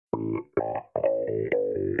Hello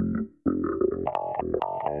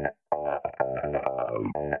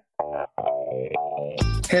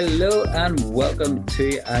and welcome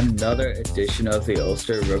to another edition of the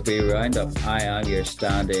Ulster Rugby Roundup. I am your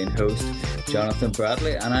stand-in host, Jonathan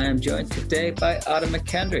Bradley, and I am joined today by Adam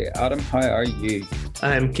McKendry. Adam, how are you?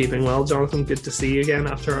 I'm keeping well, Jonathan. Good to see you again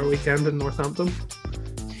after our weekend in Northampton.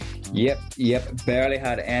 Yep. Barely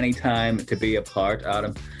had any time to be apart,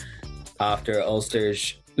 Adam, after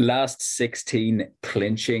Ulster's last 16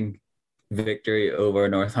 clinching victory over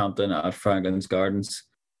Northampton at Franklin's Gardens.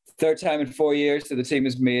 Third time in 4 years that the team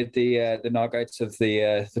has made the knockouts of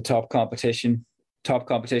the top competition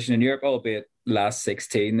in Europe, albeit last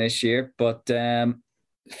 16 this year. But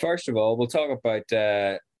first of all, we'll talk about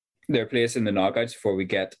their place in the knockouts before we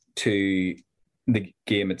get to the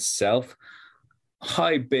game itself.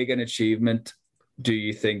 How big an achievement do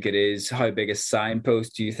you think it is? How big a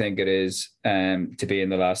signpost do you think it is to be in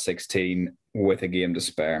the last 16 with a game to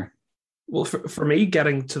spare? Well, for me,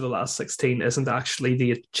 getting to the last 16 isn't actually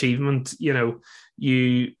the achievement. You know,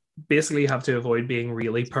 you basically have to avoid being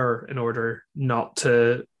really poor in order not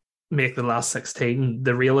to make the last 16.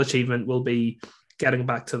 The real achievement will be getting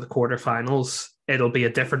back to the quarterfinals. It'll be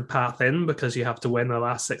a different path in because you have to win the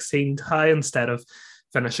last 16 tie instead of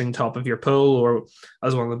finishing top of your pool or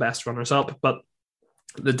as one of the best runners up. But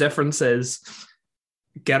the difference is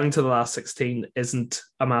getting to the last 16 isn't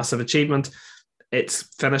a massive achievement. It's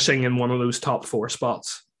finishing in one of those top four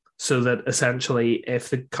spots so that essentially if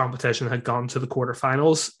the competition had gone to the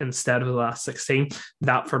quarterfinals instead of the last 16,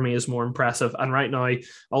 that for me is more impressive. And right now,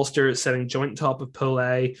 Ulster is sitting joint top of Pool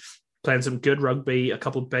A, playing some good rugby, a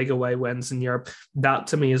couple big away wins in Europe. That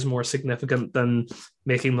to me is more significant than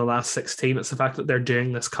making the last 16. It's the fact that they're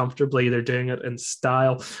doing this comfortably, they're doing it in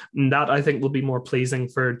style. And that I think will be more pleasing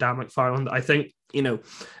for Dan McFarland. I think, you know,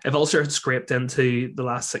 if Ulster had scraped into the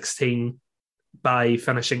last 16 by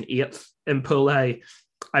finishing 8th in Pool A,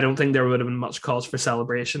 I don't think there would have been much cause for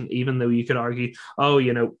celebration, even though you could argue, oh,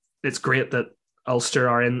 you know, it's great that Ulster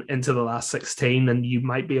are into the last 16 and you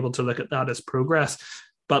might be able to look at that as progress.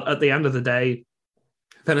 But at the end of the day,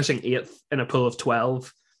 finishing 8th in a pool of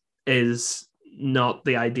 12 is not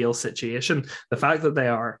the ideal situation. The fact that they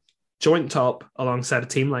are joint top alongside a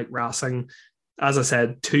team like Racing, as I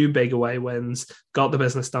said, 2 big away wins, got the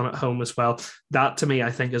business done at home as well. That to me,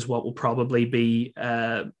 I think, is what will probably make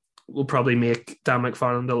Dan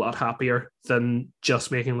McFarland a lot happier than just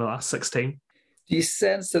making the last 16. Do you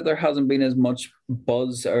sense that there hasn't been as much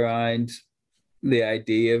buzz around the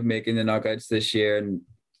idea of making the knockouts this year? And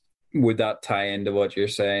would that tie into what you're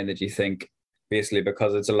saying, that you think basically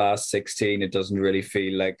because it's the last 16, it doesn't really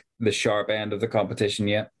feel like the sharp end of the competition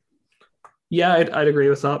yet? Yeah, I'd agree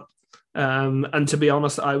with that. And to be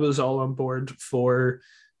honest, I was all on board for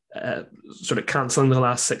sort of cancelling the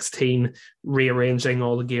last 16, rearranging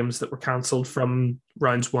all the games that were cancelled from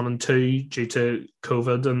rounds 1 and 2 due to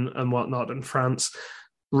COVID and whatnot in France,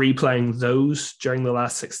 replaying those during the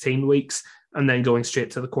last 16 weeks and then going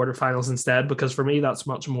straight to the quarterfinals instead. Because for me, that's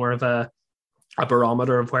much more of a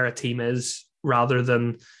barometer of where a team is rather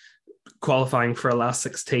than qualifying for a last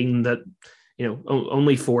 16 that, you know,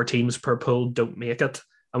 only 4 teams per pool don't make it.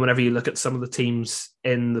 And whenever you look at some of the teams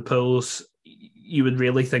in the pools, you would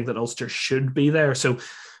really think that Ulster should be there. So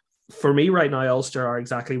for me right now, Ulster are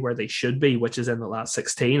exactly where they should be, which is in the last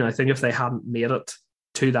 16. I think if they hadn't made it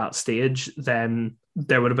to that stage, then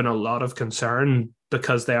there would have been a lot of concern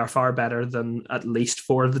because they are far better than at least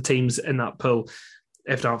 4 of the teams in that pool,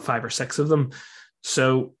 if not 5 or 6 of them.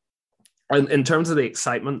 So in terms of the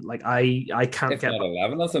excitement, like I can't if get... If not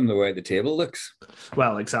 11 of them, the way the table looks.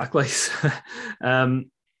 Well, exactly.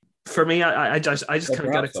 For me, I just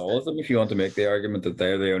can't get it. All of them, if you want to make the argument that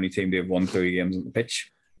they're the only team to have won 3 games on the pitch.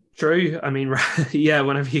 True. I mean, yeah,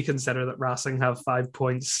 whenever you consider that Racing have 5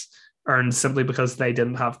 points earned simply because they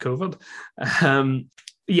didn't have COVID.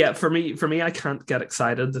 Yeah, for me, I can't get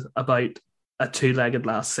excited about a 2-legged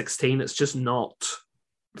last 16. It's just not,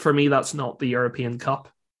 for me, that's not the European Cup.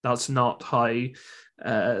 That's not how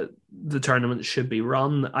the tournament should be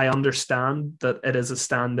run. I understand that it is a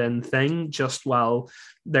stand-in thing just while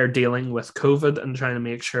they're dealing with COVID and trying to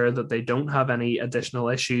make sure that they don't have any additional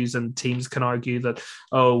issues, and teams can argue that,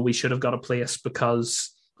 oh, we should have got a place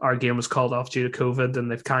because our game was called off due to COVID, and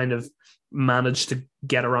they've kind of managed to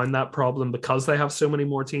get around that problem because they have so many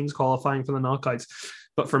more teams qualifying for the knockouts.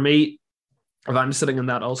 But for me, if I'm sitting in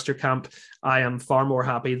that Ulster camp, I am far more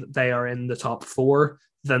happy that they are in the top 4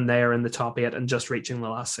 than they are in the top 8 and just reaching the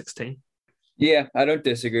last 16. Yeah, I don't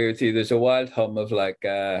disagree with you. There's a wild hum of like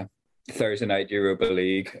Thursday night Europa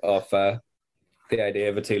League of the idea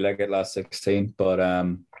of a 2-legged last 16. But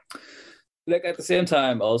Like at the same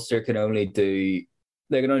time, Ulster can only do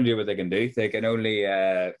what they can do. They can only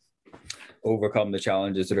overcome the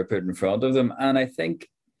challenges that are put in front of them. And I think,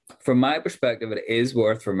 from my perspective, it is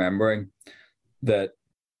worth remembering that.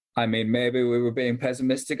 I mean, maybe we were being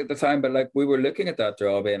pessimistic at the time, but like we were looking at that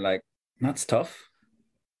draw, being like, "That's tough."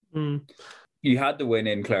 Mm. You had to win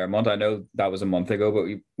in Claremont. I know that was a month ago,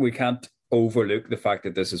 but we can't overlook the fact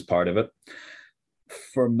that this is part of it.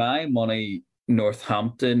 For my money,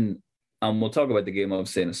 Northampton, and we'll talk about the game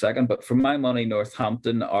obviously in a second, but for my money,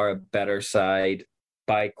 Northampton are a better side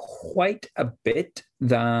by quite a bit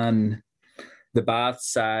than the Bath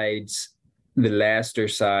sides, the Leicester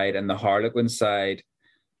side, and the Harlequin side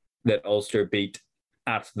that Ulster beat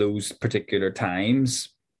at those particular times.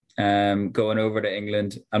 Going over to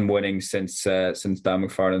England and winning since Dan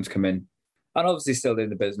McFarland's come in, and obviously still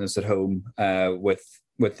in the business at home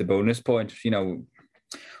with the bonus point. You know,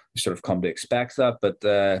 we sort of come to expect that,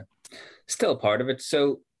 but still part of it.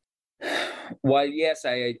 So while yes,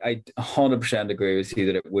 I 100% agree with you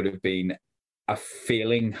that it would have been a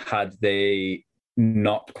failing had they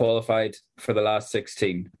not qualified for the last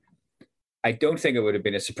 16. I don't think it would have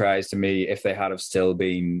been a surprise to me if they had have still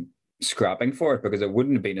been scrapping for it, because it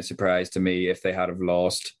wouldn't have been a surprise to me if they had have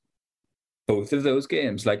lost both of those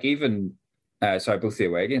games. Like even, both the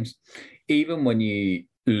away games. Even when you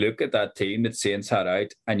look at that team that Saints had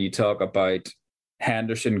out and you talk about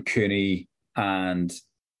Henderson, Cooney and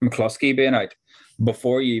McCluskey being out,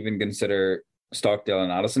 before you even consider Stockdale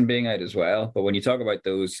and Addison being out as well. But when you talk about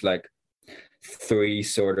those like three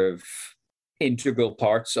sort of integral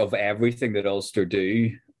parts of everything that Ulster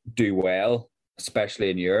do well, especially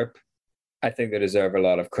in Europe, I think they deserve a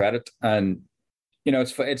lot of credit. And you know,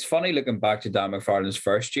 it's funny looking back to Dan McFarland's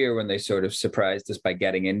first year when they sort of surprised us by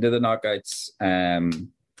getting into the knockouts.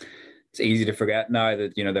 It's easy to forget now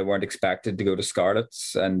that, you know, they weren't expected to go to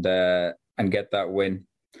Scarlets and get that win.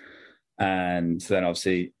 And then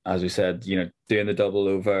obviously, as we said, you know, doing the double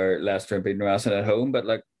over Leicester and beating Racing at home. But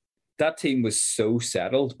like that team was so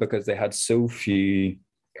settled because they had so few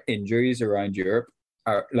injuries around Europe,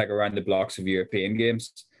 or like around the blocks of European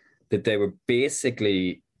games, that they were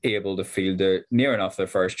basically able to field near enough their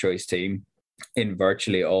first choice team in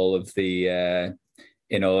virtually all of the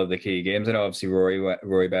key games. I know obviously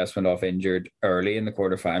Rory Best went off injured early in the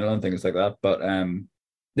quarterfinal and things like that, but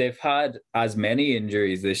they've had as many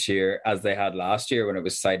injuries this year as they had last year, when it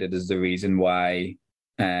was cited as the reason why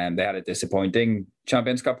they had a disappointing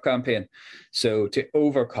Champions Cup campaign. So to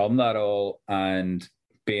overcome that all and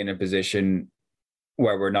be in a position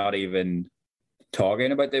where we're not even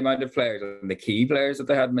talking about the amount of players and the key players that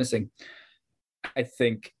they had missing, I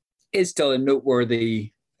think is still a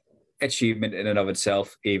noteworthy achievement in and of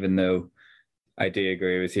itself, even though I do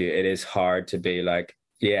agree with you, it is hard to be like,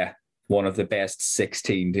 yeah, one of the best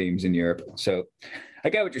 16 teams in Europe. So I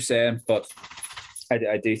get what you're saying, but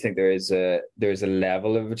I do think there's a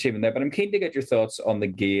level of achievement there. But I'm keen to get your thoughts on the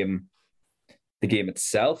game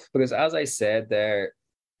itself, because as I said there,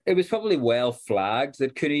 it was probably well flagged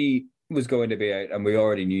that Cooney was going to be out, and we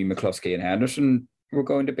already knew McCluskey and Henderson were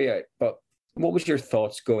going to be out. But what was your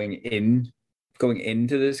thoughts going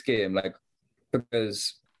into this game? Like,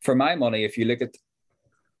 because for my money, if you look at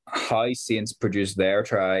how Saints produced their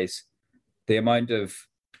tries, the amount of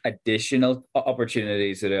additional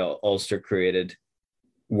opportunities that Ulster created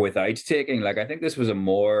without taking, like, I think this was a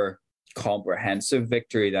more comprehensive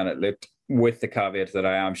victory than it looked, with the caveat that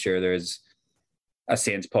I am sure there's a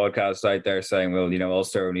Saints podcast out there saying, well, you know,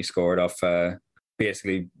 Ulster only scored off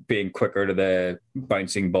basically being quicker to the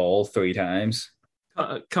bouncing ball 3 times.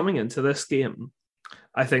 Coming into this game,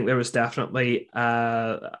 I think there was definitely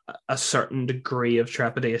a certain degree of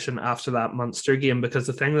trepidation after that Munster game, because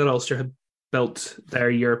the thing that Ulster had built their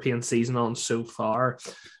European season on so far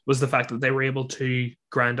was the fact that they were able to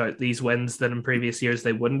grind out these wins that in previous years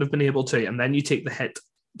they wouldn't have been able to. And then you take the hit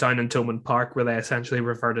down in Thomond Park, where they essentially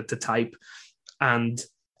reverted to type and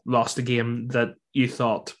lost a game that you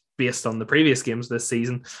thought, based on the previous games this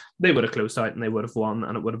season, they would have closed out and they would have won,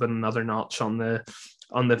 and it would have been another notch on the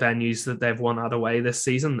venues that they've won out away this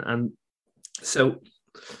season. And so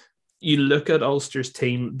you look at Ulster's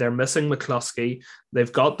team, they're missing McCluskey.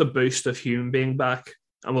 They've got the boost of Hume being back,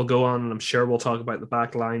 and we'll go on and I'm sure we'll talk about the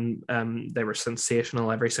back line. They were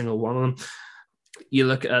sensational, every single one of them. You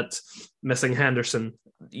look at missing Henderson,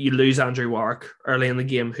 you lose Andrew Warwick early in the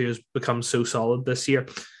game, who has become so solid this year.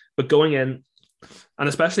 But going in, and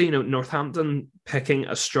especially, you know, Northampton picking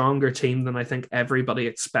a stronger team than I think everybody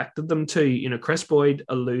expected them to. You know, Chris Boyd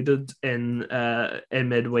alluded in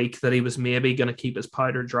midweek that he was maybe going to keep his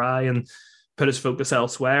powder dry and put his focus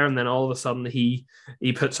elsewhere, and then all of a sudden he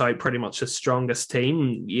puts out pretty much his strongest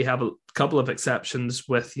team. You have a couple of exceptions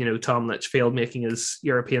with, Tom Litchfield making his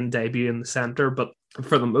European debut in the centre, but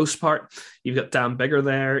for the most part, you've got Dan Biggar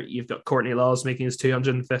there, you've got Courtney Laws making his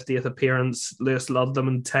 250th appearance, Lewis Ludlam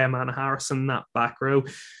and Tayman Harrison, that back row.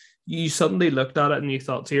 You suddenly looked at it and you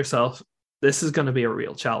thought to yourself, this is going to be a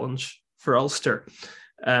real challenge for Ulster,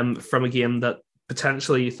 from a game that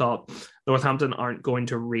potentially you thought Northampton aren't going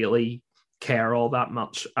to really care all that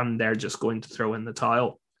much and they're just going to throw in the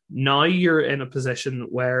towel. Now you're in a position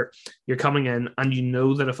where you're coming in and you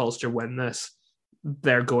know that if Ulster win this,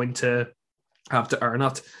 they're going to have to earn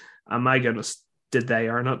it. And my goodness, did they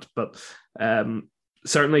earn it? But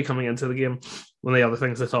certainly coming into the game, one of the other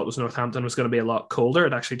things I thought was Northampton was going to be a lot colder.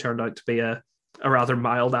 It actually turned out to be a rather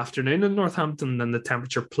mild afternoon in Northampton, and the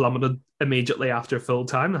temperature plummeted immediately after full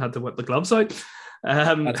time. I had to whip the gloves out.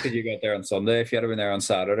 That's because you got there on Sunday. If you had been there on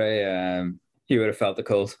Saturday, you would have felt the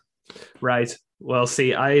cold. Right. Well,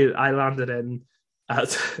 see, I landed in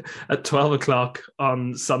at 12 o'clock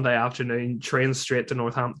on Sunday afternoon, trained straight to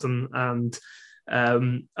Northampton, and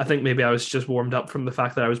I think maybe I was just warmed up from the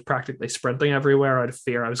fact that I was practically sprinting everywhere out of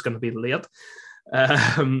fear I was going to be late.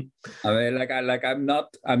 I mean,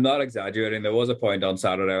 I'm not exaggerating. There was a point on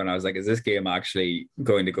Saturday when I was like, is this game actually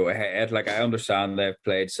going to go ahead? Like, I understand they've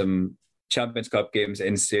played some Champions Cup games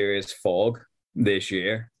in serious fog this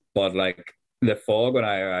year, but like the fog when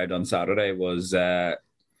I arrived on Saturday was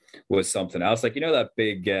something else. Like, that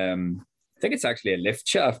big I think it's actually a lift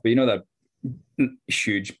shaft, but that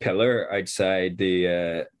huge pillar outside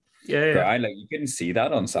the ground, like you couldn't see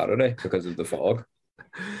that on Saturday because of the fog.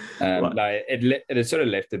 Like it is sort of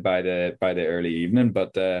lifted by the early evening,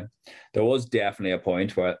 but there was definitely a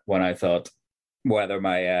point when I thought whether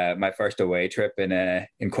my first away trip in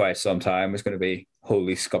quite some time was going to be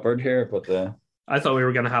wholly scuppered here. But I thought we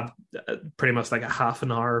were going to have pretty much like a half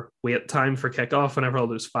an hour wait time for kickoff whenever all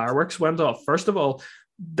those fireworks went off. First of all,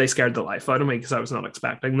 they scared the life out of me because I was not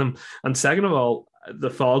expecting them, and second of all, the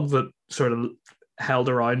fog that sort of held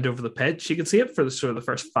around over the pitch, you could see it for the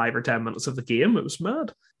first 5 or 10 minutes of the game. It was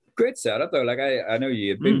mad. Great setup though. Like I know you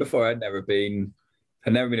had been before. I'd never been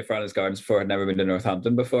to Franklin's Gardens before. I'd never been to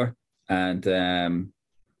Northampton before, and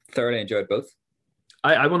thoroughly enjoyed both.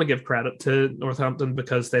 I want to give credit to Northampton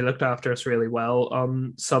because they looked after us really well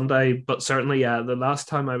on Sunday. But certainly, the last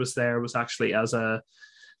time I was there was actually as a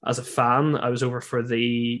fan. I was over for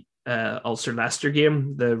the Ulster Leicester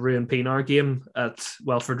game, the Ruan Pienaar game at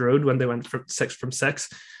Welford Road when they went for 6 from 6.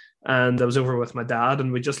 And I was over with my dad,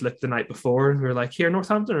 and we just looked the night before, and we were like, here,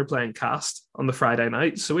 Northampton are playing Cast on the Friday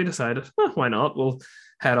night. So we decided, why not? We'll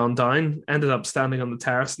head on down. Ended up standing on the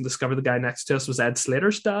terrace and discovered the guy next to us was Ed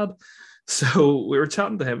Slater's dad. So we were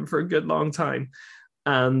chatting to him for a good long time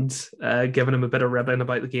and giving him a bit of ribbon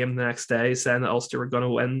about the game the next day, saying that Ulster were going to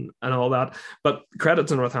win and all that. But credit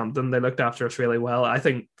to Northampton, they looked after us really well. I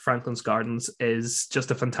think Franklin's Gardens is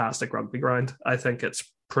just a fantastic rugby ground. I think it's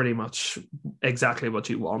pretty much exactly what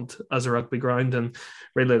you want as a rugby ground, and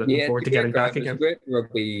really looking forward to getting back again. It's a great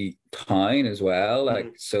rugby town as well.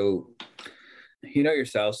 Like, so,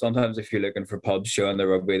 yourself, sometimes if you're looking for pubs showing the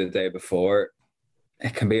rugby the day before,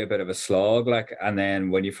 it can be a bit of a slog. Like, and then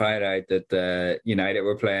when you find out that United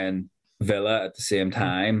were playing Villa at the same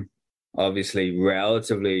time, obviously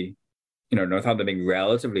relatively, Northampton being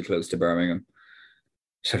relatively close to Birmingham,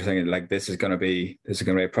 sort of thinking like this is gonna be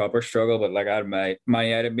a proper struggle. But like I had my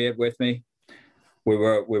United mate with me. We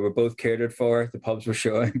were both catered for. The pubs were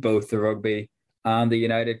showing both the rugby and the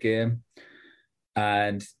United game.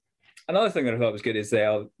 And another thing that I thought was good is they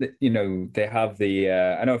have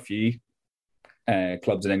the I know a few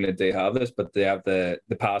clubs in England do have this, but they have the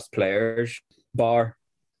past players bar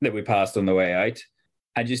that we passed on the way out.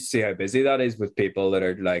 And just see how busy that is with people that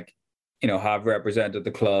are like, have represented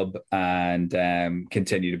the club and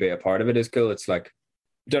continue to be a part of it is cool. It's like,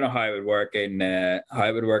 I don't know how it would work in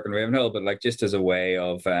Ravenhill, but like just as a way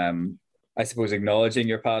of, I suppose, acknowledging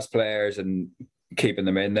your past players and keeping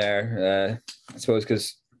them in there. I suppose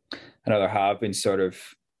because I know there have been sort of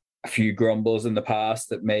a few grumbles in the past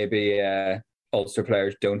that maybe Ulster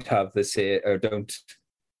players don't have the say, or don't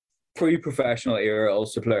pre-professional era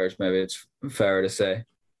Ulster players, maybe it's fair to say,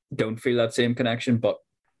 don't feel that same connection, but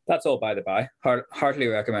that's all by the by. Heartily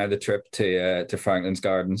recommend the trip to Franklin's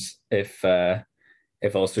Gardens if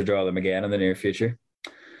Ulster draw them again in the near future.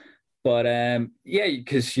 But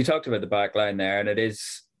because you talked about the back line there, and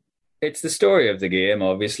it's the story of the game,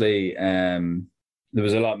 obviously. There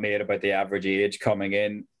was a lot made about the average age coming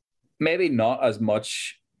in. Maybe not as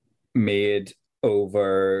much made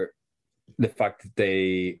over the fact that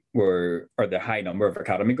they were, or the high number of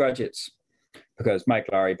academy graduates, because Mike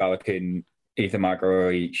Lowry, Balakoon, Ethan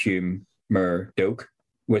McElroy, Hume, Doak.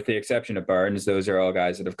 With the exception of Burns, those are all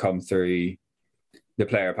guys that have come through the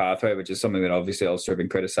player pathway, which is something that obviously Ulster have been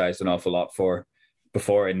criticised an awful lot for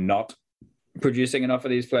before in not producing enough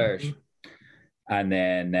of these players. Mm-hmm. And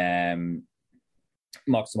then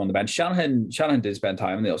Moxham on the bench. Shanahan did spend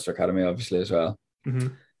time in the Ulster Academy, obviously, as well.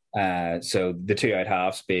 Mm-hmm. So the two out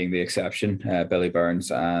halves being the exception, Billy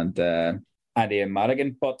Burns and Ian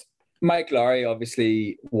Madigan. But Mike Lowry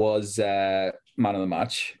obviously was man of the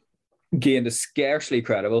match. Gained a scarcely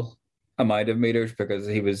credible amount of meters because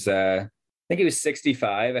he was, I think he was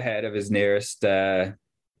 65 ahead of his nearest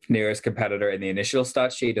competitor in the initial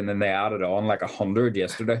stat sheet, and then they added on like 100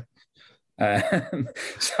 yesterday. So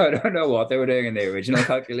I don't know what they were doing in the original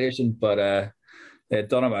calculation, but they had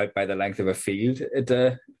done him out by the length of a field. It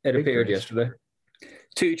appeared yesterday.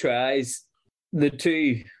 2 tries. The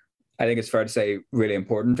 2, I think it's fair to say, really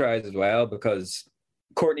important tries as well, because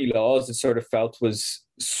Courtney Laws, it sort of felt, was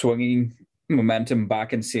swinging momentum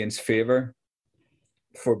back in Saints' favour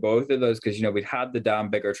for both of those, because, we'd had the damn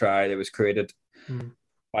bigger try that was created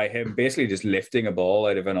by him basically just lifting a ball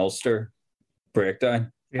out of an Ulster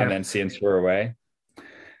breakdown, and then Saints were away.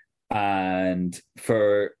 And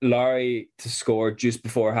for Lowry to score just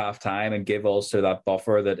before half-time and give Ulster that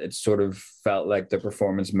buffer that it sort of felt like the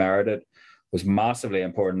performance merited was massively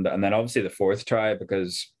important. And then obviously the 4th try,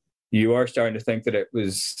 because you are starting to think that it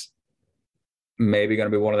was maybe going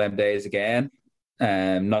to be one of them days again.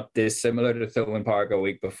 Not dissimilar to Thomond Park a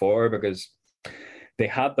week before, because they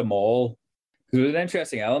had the maul. It was an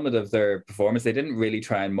interesting element of their performance. They didn't really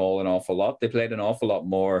try and maul an awful lot. They played an awful lot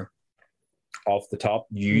more off the top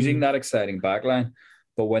using that exciting backline.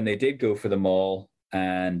 But when they did go for the maul,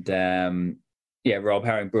 and Rob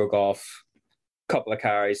Herring broke off a couple of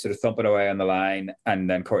carries, sort of thumping away on the line, and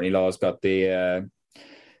then Courtney Laws got the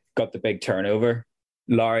big turnover.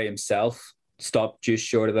 Lowry himself stopped just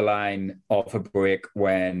short of the line off a break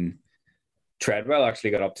when Treadwell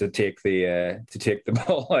actually got up to take the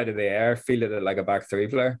ball out of the air, fielded it like a back 3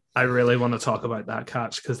 player. I really want to talk about that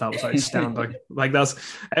catch, because that was outstanding. Like,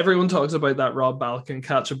 everyone talks about that Rob Balakin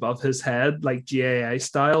catch above his head, like GAA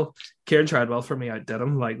style. Kieran Treadwell for me outdid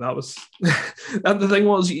him. Like, that was, and the thing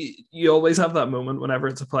was, you always have that moment whenever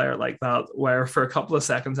it's a player like that, where for a couple of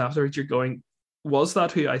seconds afterwards you're going, was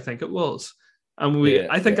that who I think it was? And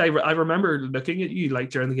I remember looking at you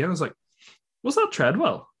like during the game, I was like, was that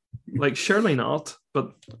Treadwell? Like, surely not,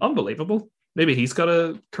 but unbelievable. Maybe he's got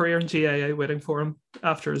a career in GAA waiting for him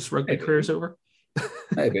after his rugby career's over.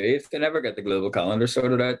 Maybe. If they never get the global calendar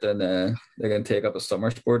sorted out, then they're going to take up a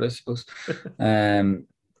summer sport, I suppose. But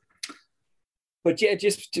yeah,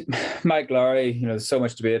 just Mike Lowry, there's so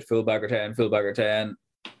much debate, fullback or 10.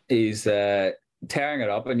 He's tearing it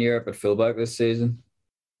up in Europe at fullback this season.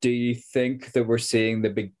 Do you think that we're seeing the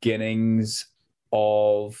beginnings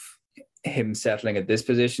of him settling at this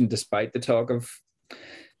position, despite the talk of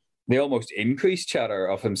the almost increased chatter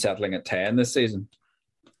of him settling at 10 this season?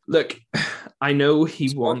 Look, I know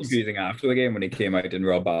he wants... confusing after the game when he came out in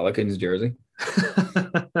Rob Balakin's jersey.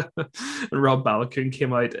 Rob Balakin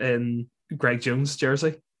came out in Greg Jones'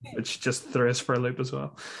 jersey, which just threw us for a loop as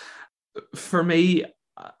well. For me,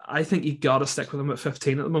 I think you got to stick with him at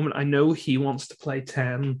 15 at the moment. I know he wants to play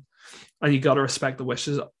 10, and you got to respect the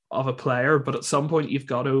wishes of a player, but at some point you've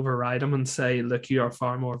got to override him and say, look, you are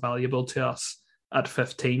far more valuable to us at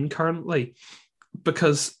 15 currently.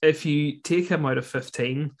 Because if you take him out of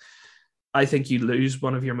 15, I think you lose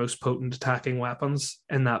one of your most potent attacking weapons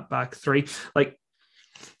in that back 3. Like,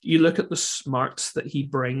 you look at the smarts that he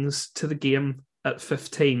brings to the game at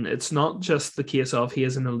 15. It's not just the case of he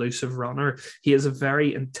is an elusive runner. He is a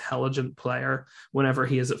very intelligent player. Whenever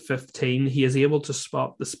he is at 15, he is able to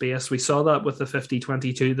spot the space. We saw that with the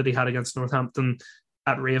 50-22 that he had against Northampton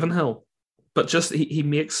at Ravenhill. But just he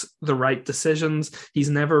makes the right decisions. He's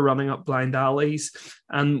never running up blind alleys.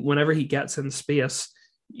 And whenever he gets in space,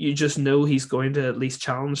 you just know he's going to at least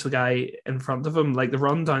challenge the guy in front of him. Like the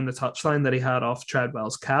run down the touchline that he had off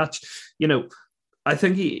Treadwell's catch, I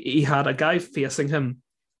think he had a guy facing him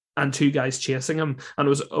and 2 guys chasing him, and it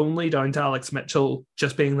was only down to Alex Mitchell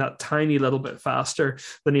just being that tiny little bit faster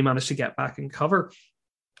than he managed to get back and cover.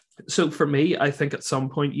 So for me, I think at some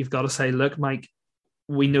point you've got to say, look, Mike,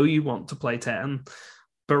 we know you want to play 10,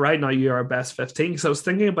 but right now you're our best 15. Because I was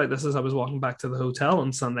thinking about this as I was walking back to the hotel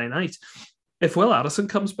on Sunday night. If Will Addison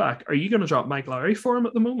comes back, are you going to drop Mike Lowry for him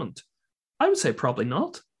at the moment? I would say probably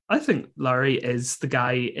not. I think Lowry is the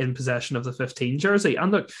guy in possession of the 15 jersey.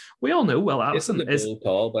 And look, we all know Will Addison is a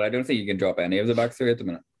call, but I don't think you can drop any of the back 3 at the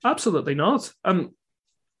minute. Absolutely not.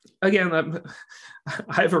 Again,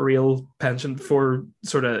 I have a real penchant for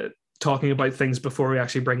sort of talking about things before we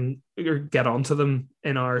actually bring or get onto them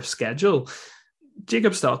in our schedule.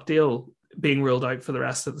 Jacob Stockdale being ruled out for the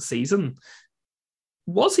rest of the season,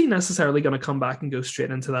 was he necessarily going to come back and go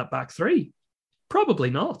straight into that back three? Probably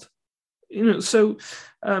not. So,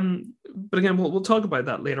 but again, we'll talk about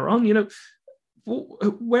that later on.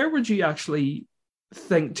 Where would you actually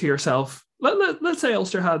think to yourself, let's say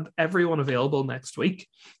Ulster had everyone available next week.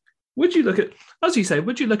 Would you look at, as you say,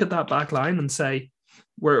 would you look at that back line and say,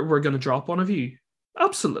 we're going to drop one of you?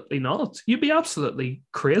 Absolutely not. You'd be absolutely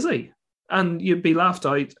crazy. And you'd be laughed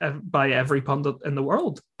out by every pundit in the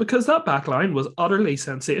world, because that back line was utterly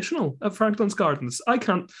sensational at Franklin's Gardens. I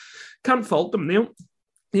can't fault them.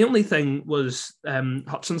 The only thing was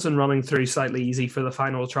Hutchinson running through slightly easy for the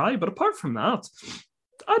final try. But apart from that,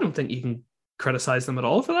 I don't think you can criticise them at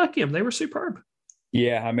all for that game. They were superb.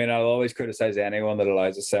 Yeah, I mean, I'll always criticise anyone that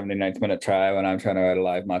allows a 79th minute try when I'm trying to write a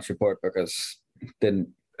live match report, because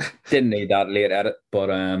didn't need that late edit. But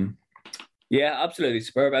yeah, absolutely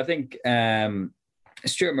superb. I think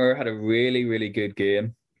Stuart Moore had a really, really good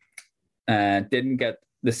game. Didn't get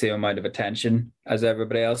the same amount of attention as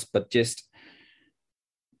everybody else, but just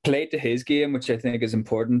played to his game, which I think is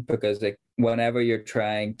important, because like whenever you're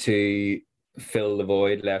trying to fill the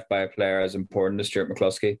void left by a player as important as Stuart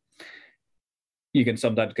McCluskey, you can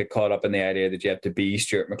sometimes get caught up in the idea that you have to be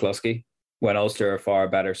Stuart McCluskey, when Ulster are far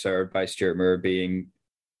better served by Stuart Moore being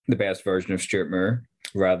the best version of Stuart Moore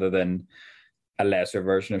rather than a lesser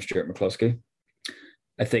version of Stuart McCluskey.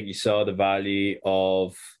 I think you saw the value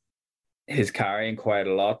of his carrying quite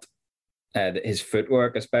a lot, his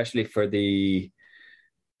footwork, especially for the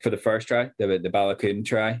first try, the Ballacoon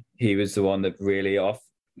try. He was the one that really off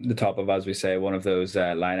the top of, as we say, one of those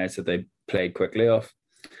lineouts that they played quickly off,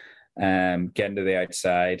 getting to the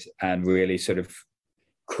outside and really sort of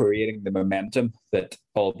creating the momentum that,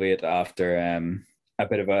 albeit after a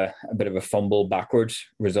bit of a fumble backwards,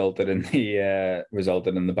 resulted in the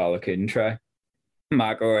Ballacoon try.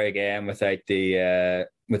 McElroy again, without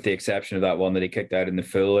with the exception of that one that he kicked out in the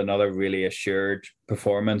full, another really assured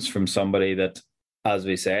performance from somebody that, as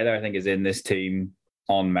we say there, I think is in this team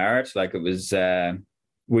on merit. Like, it was,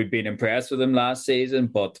 we'd been impressed with him last season,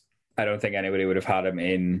 but I don't think anybody would have had him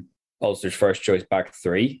in Ulster's first choice back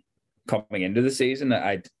three coming into the season.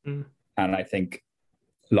 And I think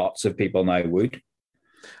lots of people now would.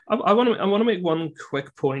 I want to make one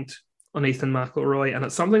quick point on Ethan McElroy, and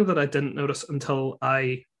it's something that I didn't notice until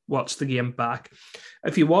I watched the game back.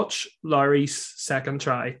 If you watch Lowry's second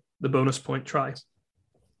try, the bonus point try,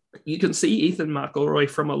 you can see Ethan McElroy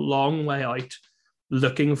from a long way out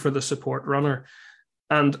looking for the support runner.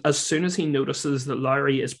 And as soon as he notices that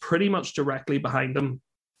Lowry is pretty much directly behind him,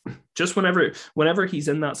 just whenever he's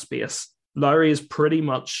in that space, Lowry is pretty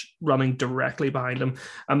much running directly behind him.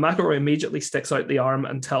 And McElroy immediately sticks out the arm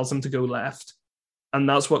and tells him to go left. And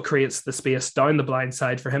that's what creates the space down the blind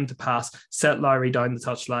side for him to pass, set Lowry down the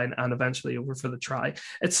touchline, and eventually over for the try.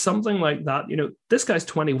 It's something like that. This guy's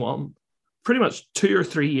 21, pretty much 2 or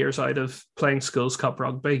 3 years out of playing Schools Cup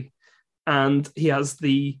rugby. And he has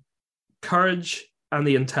the courage and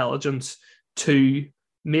the intelligence to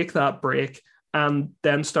make that break and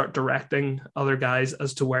then start directing other guys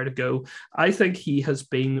as to where to go. I think he has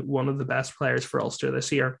been one of the best players for Ulster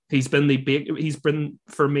this year. He's been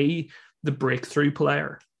for me, the breakthrough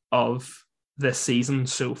player of this season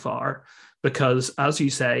so far, because as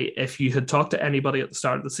you say, if you had talked to anybody at the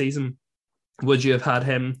start of the season, would you have had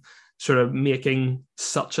him sort of making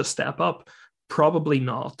such a step up? Probably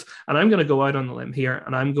not. And I'm going to go out on a limb here,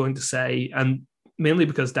 and I'm going to say, and mainly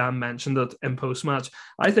because Dan mentioned it in post-match,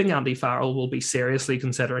 I think Andy Farrell will be seriously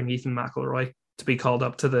considering Ethan McElroy to be called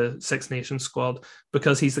up to the Six Nations squad,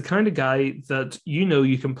 because he's the kind of guy that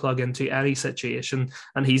you can plug into any situation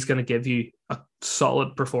and he's going to give you a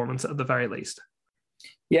solid performance at the very least.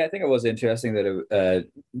 Yeah, I think it was interesting that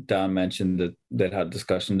Dan mentioned that they'd had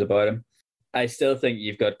discussions about him. I still think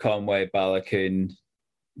you've got Conway, Ballacoon,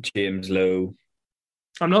 James Lowe.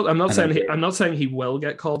 I'm not saying he will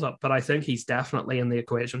get called up, but I think he's definitely in the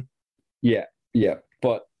equation. Yeah.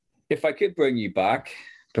 But if I could bring you back,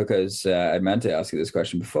 because I meant to ask you this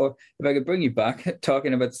question before, if I could bring you back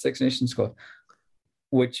talking about the Six Nations squad,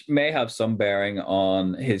 which may have some bearing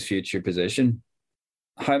on his future position.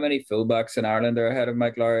 How many fullbacks in Ireland are ahead of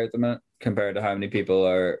Mike Lowry at the minute compared to how many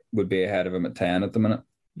people would be ahead of him at 10 at the minute?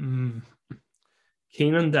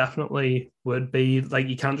 Keenan definitely would be. Like,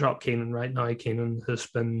 you can't drop Keenan right now. Keenan has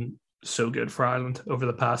been so good for Ireland over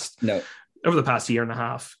the past year and a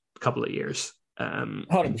half, couple of years.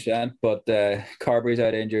 100%, but Carberry's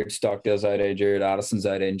out injured, Stockdale's out injured, Addison's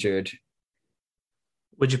out injured.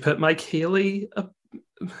 Would you put Mike Haley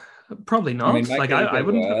Probably I mean, not. Mike Like Haley I played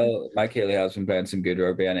wouldn't. well. Mike Haley has been playing some good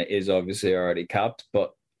rugby, and it is obviously already capped.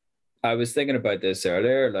 But I was thinking about this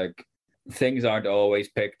earlier. Like, things aren't always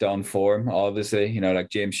picked on form. Obviously, like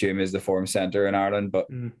James Hume is the form centre in Ireland, but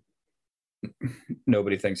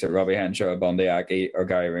nobody thinks that Robbie Henshaw, Bondi Aki, or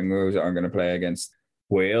Gary Ringrose aren't going to play against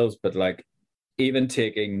Wales. But like, even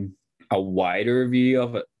taking a wider view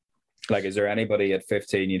of it, like, is there anybody at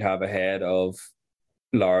 15 you'd have ahead of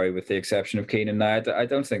Lowry, with the exception of Keenan? Now, I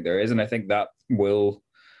don't think there is, and I think that will,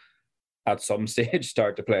 at some stage,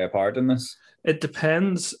 start to play a part in this. It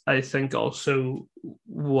depends, I think, also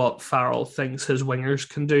what Farrell thinks his wingers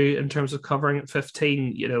can do in terms of covering at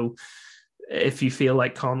 15. If you feel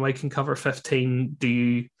like Conway can cover 15, do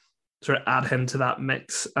you sort of add him to that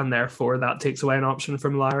mix, and therefore that takes away an option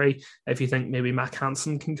from Lowry? If you think maybe Mac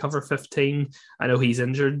Hansen can cover 15, I know he's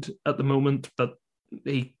injured at the moment, but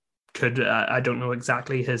he could. I don't know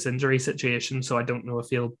exactly his injury situation, so I don't know if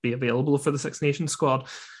he'll be available for the Six Nations squad.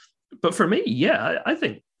 But for me, yeah, I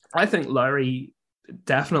think Lowry,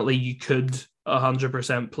 definitely you could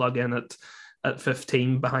 100% plug in at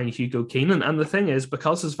 15 behind Hugo Keenan. And the thing is,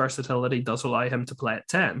 because his versatility does allow him to play at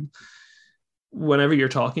 10, whenever you're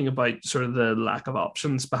talking about sort of the lack of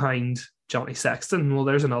options behind Johnny Sexton, well,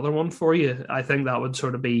 there's another one for you. I think that would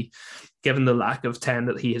sort of be, given the lack of 10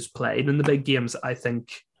 that he has played in the big games, I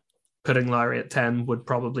think putting Lowry at 10 would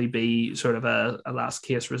probably be sort of a last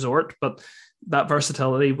case resort. But that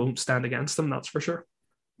versatility won't stand against him, that's for sure.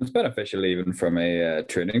 It's beneficial even from a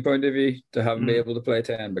training point of view to have him be able to play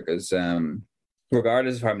 10, because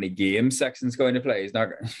regardless of how many games Sexton's going to play, he's not,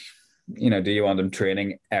 do you want him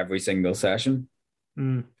training every single session?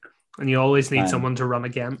 And you always need someone to run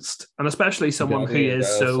against, and especially someone who is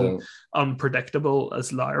so unpredictable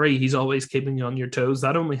as Lowry. He's always keeping you on your toes.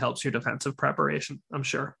 That only helps your defensive preparation, I'm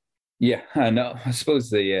sure. Yeah, I know. I suppose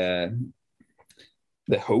the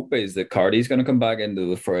hope is that Carty's going to come back into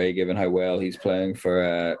the fray, given how well he's playing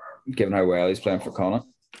for Connacht.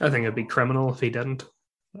 I think it'd be criminal if he didn't.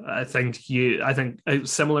 I think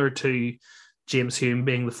similar to James Hume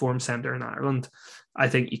being the form centre in Ireland, I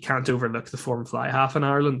think you can't overlook the form fly half in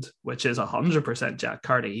Ireland, which is 100% Jack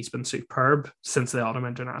Carty. He's been superb since the autumn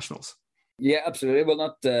internationals. Yeah, absolutely. We'll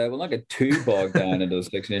not get too bogged down into the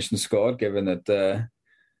Six Nations squad, given that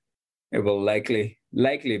it will likely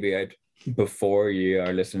be out before you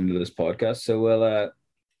are listening to this podcast. So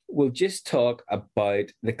we'll just talk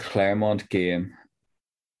about the Clermont game.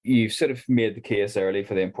 You've sort of made the case early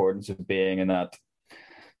for the importance of being in that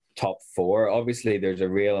top four. Obviously, there's a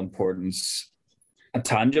real importance, a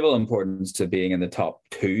tangible importance, to being in the top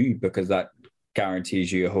two, because that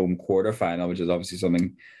guarantees you a home quarterfinal, which is obviously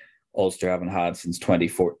something Ulster haven't had since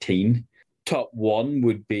 2014. Top one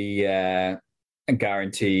would be a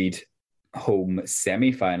guaranteed home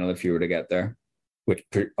semi-final if you were to get there, which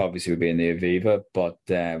obviously would be in the Aviva, but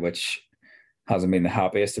which hasn't been the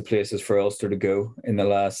happiest of places for Ulster to go in the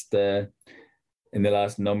last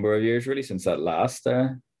number of years, really, since that last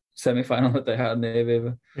semi-final that they had in the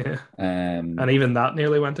Aviva. Yeah, and even that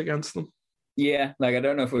nearly went against them. Yeah, like, I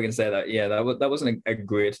don't know if we can say that. Yeah, that wasn't a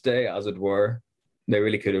great day, as it were. They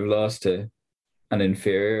really could have lost to an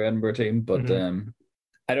inferior Edinburgh team, but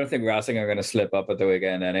I don't think Racing are going to slip up at the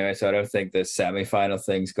weekend anyway, so I don't think the semi-final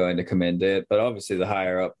thing's going to come into it. But obviously, the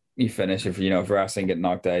higher up you finish, if Racing get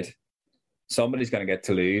knocked out, somebody's going to get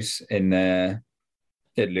Toulouse in.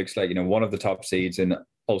 It looks like one of the top seeds in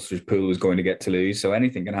Ulster's pool is going to get Toulouse, so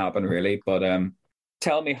anything can happen, really. But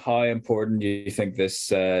tell me how important you think this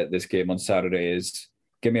game on Saturday is.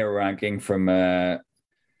 Give me a ranking from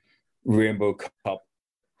Rainbow Cup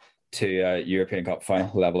to European Cup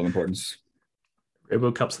final level of importance.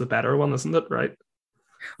 Rainbow Cup's the better one, isn't it? Right?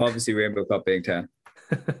 Obviously, Rainbow Cup being 10.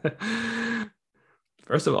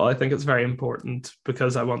 First of all, I think it's very important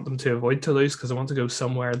because I want them to avoid Toulouse, because I want to go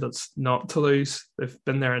somewhere that's not Toulouse. They've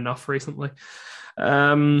been there enough recently.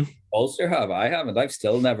 Ulster have. I haven't. I've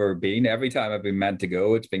still never been. Every time I've been meant to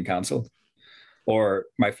go, it's been cancelled, or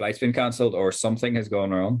my flight's been cancelled, or something has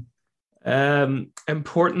gone wrong.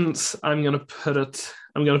 Importance, I'm going to put a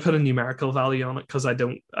numerical value on it, because I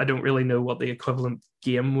don't really know what the equivalent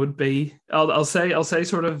game would be. I'll say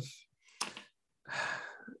sort of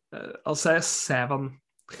I'll say a 7,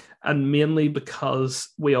 and mainly because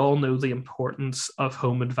we all know the importance of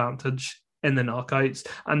home advantage in the knockouts,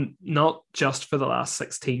 and not just for the last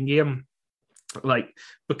 16 game, like,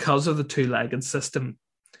 because of the two-legged system.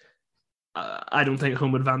 I don't think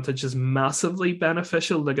home advantage is massively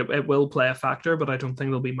beneficial. Like, it will play a factor, but I don't think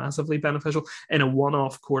it'll be massively beneficial. In a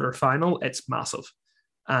one-off quarter-final, it's massive.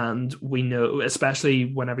 And we know, especially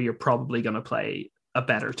whenever you're probably going to play a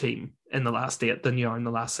better team in the last 8 than you are in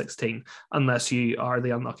the last 16, unless you are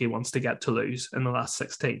the unlucky ones to get Toulouse in the last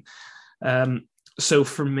 16. So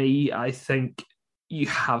for me, I think you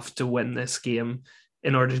have to win this game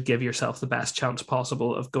in order to give yourself the best chance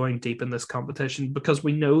possible of going deep in this competition, because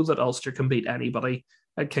we know that Ulster can beat anybody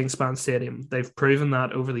at Kingspan Stadium. They've proven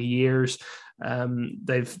that over the years.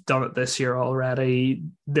 They've done it this year already.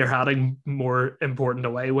 They're having more important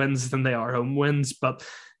away wins than they are home wins, but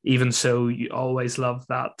even so, you always love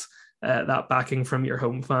that backing from your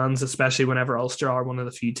home fans, especially whenever Ulster are one of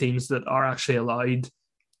the few teams that are actually allowed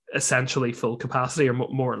essentially full capacity, or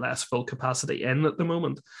more or less full capacity in at the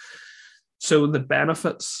moment. So the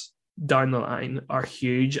benefits down the line are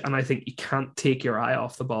huge, and I think you can't take your eye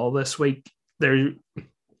off the ball this week. There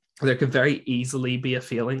could very easily be a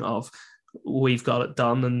feeling of we've got it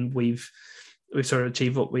done and we've sort of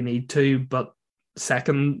achieved what we need to, but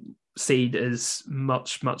second seed is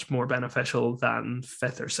much, much more beneficial than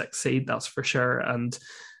 5th or 6th seed, that's for sure. And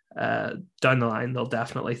down the line, they'll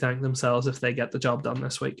definitely thank themselves if they get the job done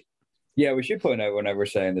this week. Yeah, we should point out whenever we're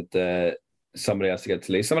saying that somebody has to get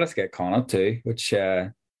Toulouse, somebody has to get Connacht too, which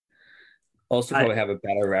also probably have a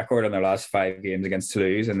better record in their last 5 games against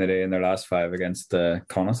Toulouse than they did in their last 5 against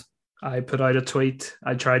Connacht. I put out a tweet.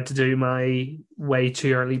 I tried to do my way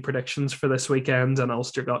too early predictions for this weekend, and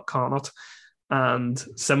Ulster got Connacht. And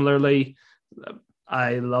similarly,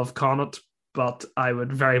 I love Connacht, but I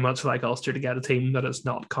would very much like Ulster to get a team that is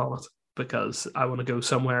not Connacht, because I want to go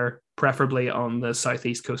somewhere, preferably on the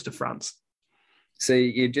southeast coast of France.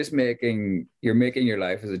 See, you're making your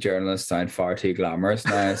life as a journalist sound far too glamorous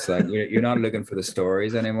now. It's like you're not looking for the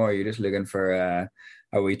stories anymore. You're just looking for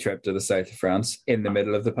a wee trip to the south of France in the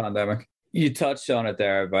middle of the pandemic. You touched on it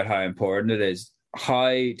there about how important it is. How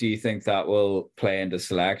do you think that will play into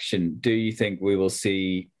selection? Do you think we will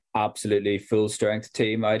see absolutely full strength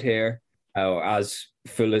team out here, or as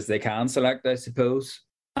full as they can select, I suppose?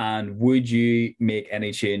 And would you make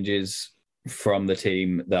any changes from the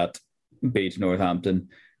team that beat Northampton?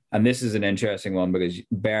 And this is an interesting one, because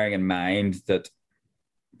bearing in mind that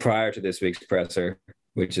prior to this week's presser,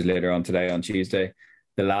 which is later on today on Tuesday,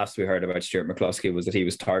 the last we heard about Stuart McCloskey was that he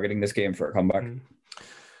was targeting this game for a comeback.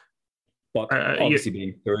 But obviously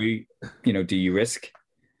being through, do you risk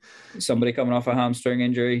somebody coming off a hamstring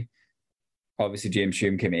injury? Obviously James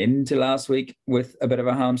Hume came into last week with a bit of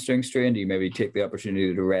a hamstring strain. Do you maybe take the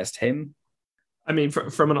opportunity to rest him? I mean,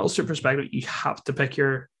 from an Ulster perspective, you have to pick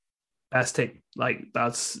your best team. Like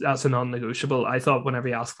that's a non-negotiable. I thought whenever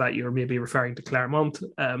you asked that, you were maybe referring to Clermont.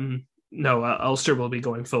 No, Ulster will be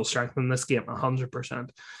going full strength in this game, 100%.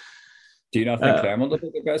 Do you not think Clermont will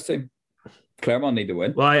be the best team? Clermont need to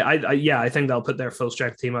win. Well, I think they'll put their full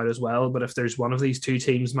strength team out as well. But if there's one of these two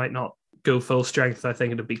teams might not go full strength, I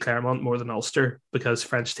think it'd be Clermont more than Ulster, because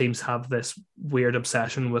French teams have this weird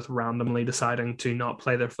obsession with randomly deciding to not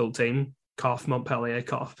play their full team. Cough, Montpellier,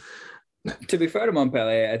 cough. To be fair to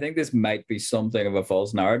Montpellier, I think this might be something of a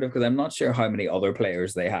false narrative, because I'm not sure how many other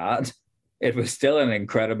players they had. It was still an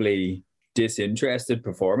incredibly disinterested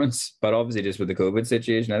performance, but obviously just with the COVID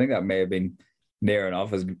situation, I think that may have been near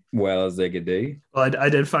enough as well as they could do. Well, I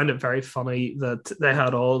did find it very funny that they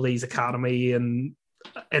had all these academy and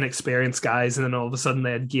inexperienced guys, and then all of a sudden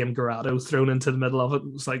they had Guillaume Garado thrown into the middle of it.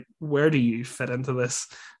 It was like, where do you fit into this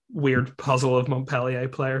weird puzzle of Montpellier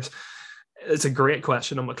players? It's a great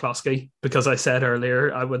question on McCloskey, because I said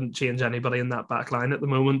earlier I wouldn't change anybody in that back line at the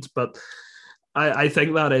moment, but I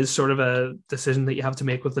think that is sort of a decision that you have to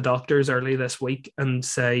make with the doctors early this week and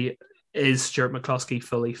say, is Stuart McCloskey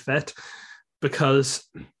fully fit? Because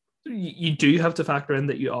you do have to factor in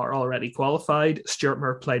that you are already qualified. Stuart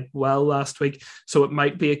Moore played well last week, so it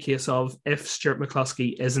might be a case of if Stuart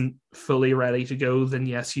McCloskey isn't fully ready to go, then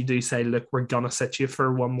yes, you do say, look, we're going to sit you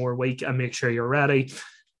for one more week and make sure you're ready.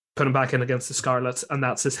 Put him back in against the Scarlets, and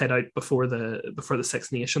that's his head out before the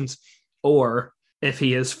Six Nations. Or if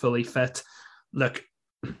he is fully fit, look,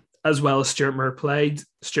 as well as Stuart Moore played,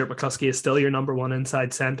 Stuart McCloskey is still your number one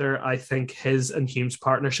inside centre. I think his and Hume's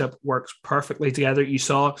partnership works perfectly together. You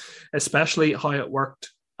saw especially how it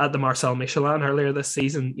worked at the Marcel Michelin earlier this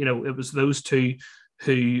season. It was those two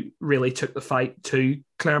who really took the fight to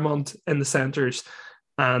Clermont in the centres,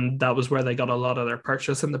 and that was where they got a lot of their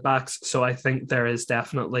purchase in the backs. So I think there is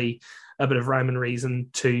definitely a bit of rhyme and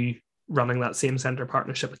reason to running that same centre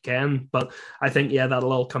partnership again. But I think,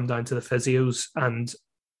 that'll all come down to the physios and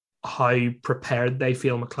how prepared they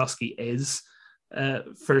feel McCloskey is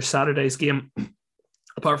for Saturday's game.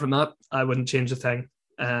 Apart from that, I wouldn't change a thing.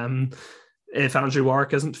 If Andrew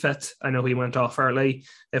Warwick isn't fit, I know he went off early.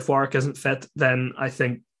 If Warwick isn't fit, then I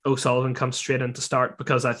think O'Sullivan come straight in to start,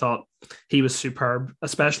 because I thought he was superb.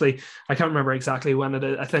 Especially, I can't remember exactly when it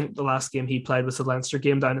is. I think the last game he played was the Leinster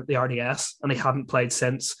game down at the RDS, and he hadn't played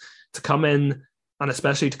since. To come in, and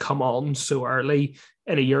especially to come on so early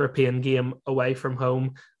in a European game away from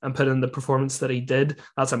home and put in the performance that he did,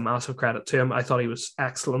 that's a massive credit to him. I thought he was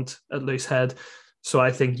excellent at Loosehead. So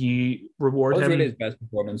I think you reward him. It was really his best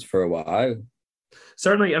performance for a while.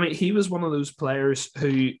 Certainly, I mean, he was one of those players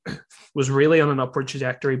who was really on an upward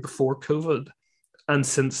trajectory before COVID, and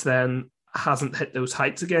since then hasn't hit those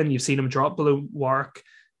heights again. You've seen him drop below Warwick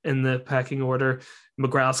in the pecking order.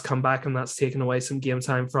 McGrath's come back, and that's taken away some game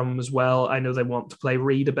time from him as well. I know they want to play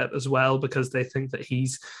Reid a bit as well, because they think that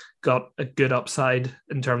he's got a good upside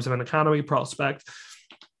in terms of an academy prospect.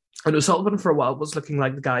 And O'Sullivan for a while was looking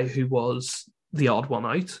like the guy who was the odd one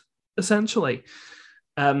out, essentially.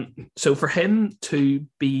 So for him to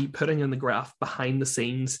be putting in the graph behind the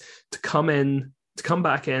scenes, to come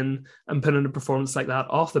back in and put in a performance like that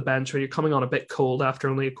off the bench, where you're coming on a bit cold after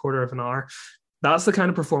only a quarter of an hour, that's the kind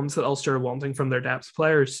of performance that Ulster are wanting from their depth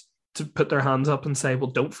players, to put their hands up and say,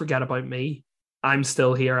 well, don't forget about me. I'm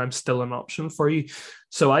still here. I'm still an option for you.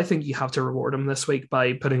 So I think you have to reward him this week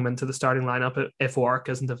by putting him into the starting lineup if Warwick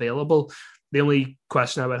isn't available. The only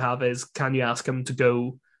question I would have is, can you ask him to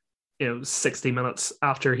go 60 minutes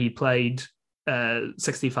after he played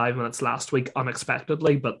 65 minutes last week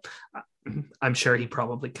unexpectedly? But I'm sure he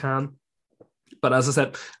probably can. But as I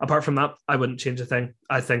said, apart from that, I wouldn't change a thing.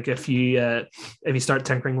 I think if you start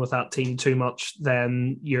tinkering with that team too much,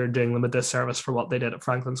 then you're doing them a disservice for what they did at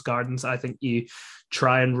Franklin's Gardens. I think you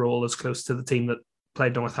try and roll as close to the team that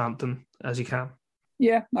played Northampton as you can.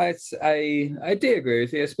 Yeah, I do agree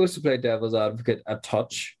with you. I'm supposed to play devil's advocate a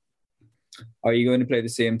touch. Are you going to play the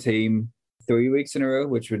same team 3 weeks in a row,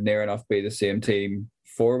 which would near enough be the same team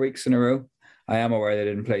 4 weeks in a row? I am aware they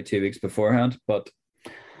didn't play 2 weeks beforehand, but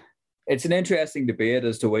it's an interesting debate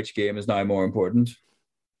as to which game is now more important.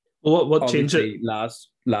 Well, what changed it?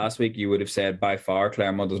 Last week you would have said by far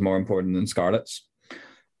Claremont is more important than Scarlets.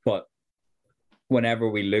 But whenever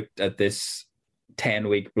we looked at this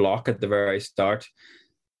 10-week block at the very start,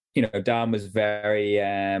 Dan was very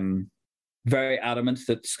very adamant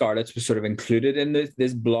that Scarlets was sort of included in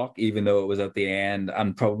this block, even though it was at the end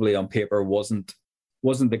and probably on paper wasn't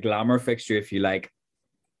the glamour fixture, if you like,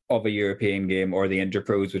 of a European game, or the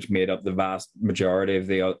Interpros, which made up the vast majority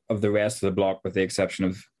of the rest of the block, with the exception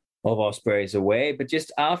of Ospreys away. But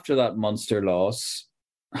just after that Munster loss,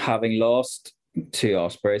 having lost to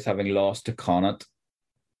Ospreys, having lost to Connacht,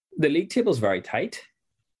 the league table is very tight.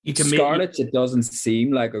 Scarlets, it doesn't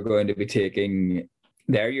seem like are going to be taking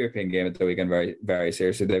their European game at the weekend very, very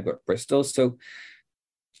seriously. They've got Bristol, so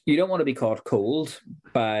you don't want to be caught cold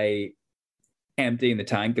by emptying the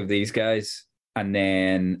tank of these guys and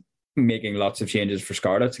then making lots of changes for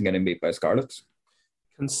Scarlets and getting beat by Scarlets.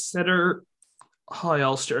 Consider how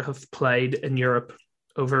Ulster have played in Europe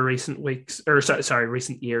over recent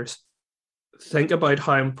years. Think about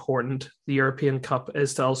how important the European Cup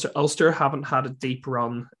is to Ulster. Ulster haven't had a deep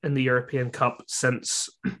run in the European Cup since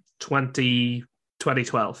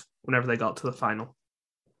 2012, whenever they got to the final.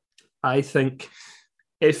 I think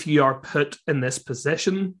if you are put in this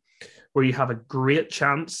position where you have a great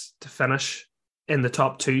chance to finish in the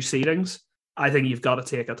top two seedings, I think you've got to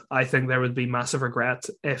take it. I think there would be massive regret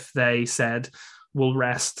if they said, we'll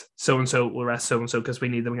rest so-and-so, we'll rest so-and-so because we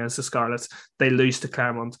need them against the Scarlets. They lose to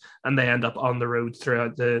Claremont and they end up on the road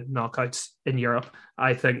throughout the knockouts in Europe.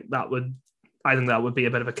 I think that would be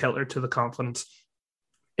a bit of a killer to the confidence.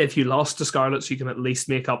 If you lost to Scarlets, you can at least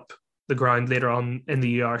make up the ground later on in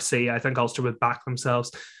the URC. I think Ulster would back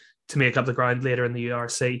themselves to make up the ground later in the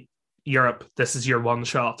URC. Europe, this is your one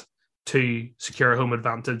shot to secure a home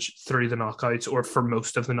advantage through the knockouts, or for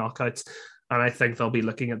most of the knockouts. And I think they'll be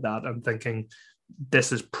looking at that and thinking,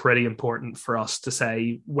 this is pretty important for us to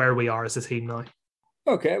say where we are as a team now.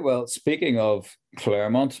 Okay, well, speaking of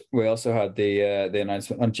Claremont, we also had the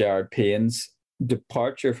announcement on Jared Payne's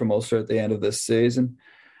departure from Ulster at the end of this season.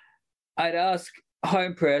 I'd ask how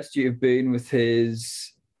impressed you've been with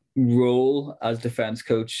his role as defence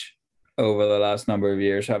coach over the last number of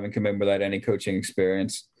years, having come in without any coaching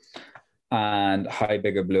experience, and how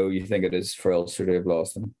big a blow you think it is for Ulster to have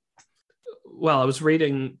lost him. Well, I was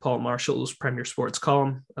reading Paul Marshall's Premier Sports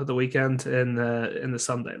column at the weekend in the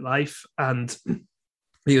Sunday Life, and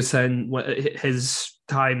he was saying his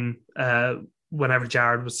time whenever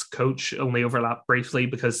Jared was coach only overlapped briefly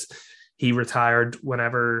because he retired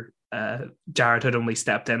whenever Jared had only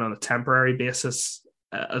stepped in on a temporary basis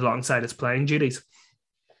alongside his playing duties.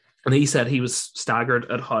 And he said he was staggered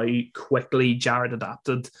at how quickly Jared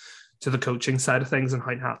adapted the coaching side of things and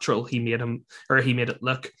how natural he made it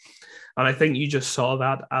look. And I think you just saw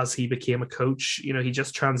that as he became a coach. He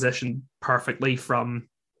just transitioned perfectly from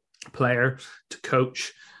player to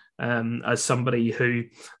coach. As somebody who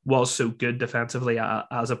was so good defensively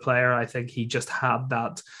as a player, I think he just had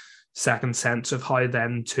that second sense of how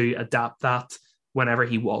then to adapt that whenever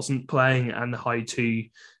he wasn't playing and how to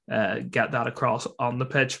get that across on the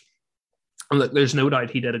pitch. And look, there's no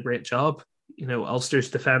doubt he did a great job.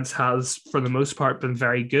 Ulster's defence has, for the most part, been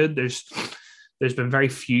very good. There's been very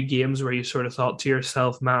few games where you sort of thought to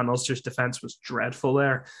yourself, man, Ulster's defence was dreadful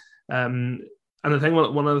there. And I think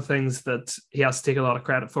one of the things that he has to take a lot of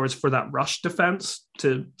credit for is for that rush defense,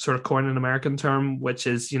 to sort of coin an American term, which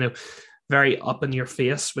is, very up in your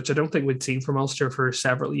face, which I don't think we'd seen from Ulster for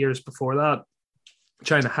several years before that.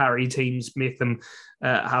 Trying to harry teams, make them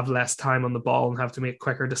have less time on the ball and have to make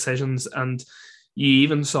quicker decisions. And you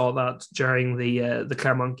even saw that during the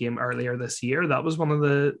Clermont game earlier this year. That was one of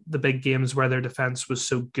the big games where their defence was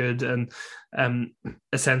so good, and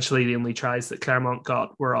essentially the only tries that Clermont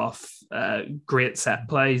got were off great set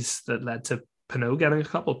plays that led to Pineau getting a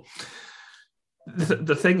couple.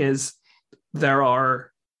 The thing is, there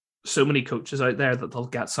are so many coaches out there that they'll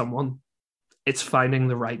get someone. It's finding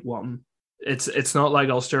the right one. It's not like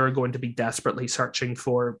Ulster are going to be desperately searching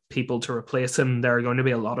for people to replace him. There are going to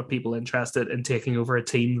be a lot of people interested in taking over a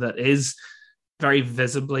team that is very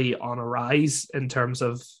visibly on a rise in terms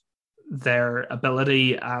of their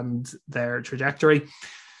ability and their trajectory.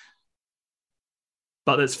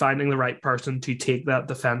 But it's finding the right person to take that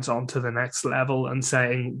defence onto the next level and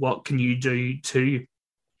saying, what can you do to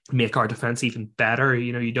make our defence even better?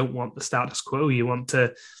 You don't want the status quo. You want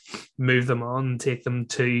to move them on, take them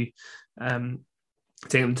to a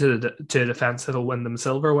defence that'll win them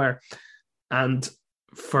silverware. And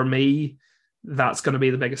for me, that's going to be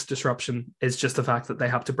the biggest disruption, is just the fact that they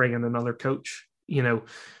have to bring in another coach.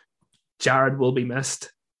 Jared will be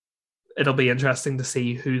missed. It'll be interesting to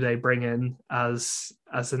see who they bring in as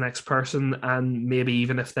the next person, and maybe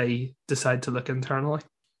even if they decide to look internally.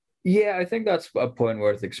 Yeah, I think that's a point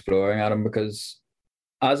worth exploring, Adam, because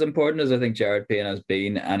as important as I think Jared Payne has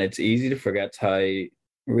been, and it's easy to forget how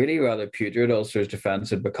really rather putrid Ulster's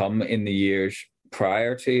defence had become in the years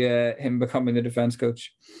prior to him becoming the defence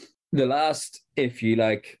coach. The last, if you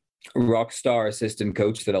like, rock star assistant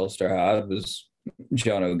coach that Ulster had was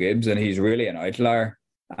John O'Gibbs, and he's really an outlier.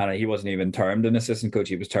 And he wasn't even termed an assistant coach.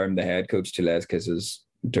 He was termed the head coach to Les Kiss's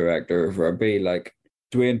director of rugby. Like,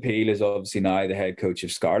 Dwayne Peel is obviously now the head coach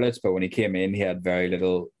of Scarlets, but when he came in, he had very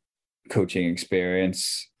little coaching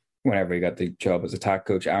experience whenever he got the job as attack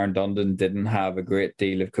coach. Aaron Dundon didn't have a great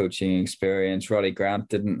deal of coaching experience. Roddy Grant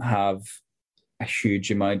didn't have a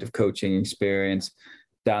huge amount of coaching experience.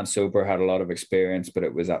 Dan Soper had a lot of experience, but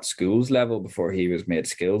it was at schools level before he was made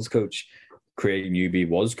skills coach. Craig Newby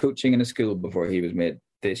was coaching in a school before he was made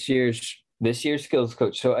this year's skills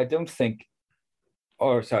coach. So I don't think,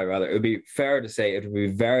 it would be fair to say it would be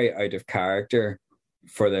very out of character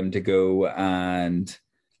for them to go and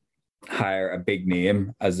hire a big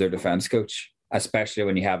name as their defence coach, especially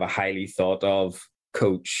when you have a highly thought of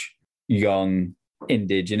coach, young,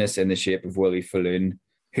 Indigenous in the shape of Willie Falloon,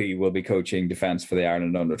 who will be coaching defence for the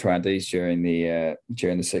Ireland under-20s during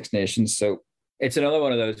the Six Nations. So it's another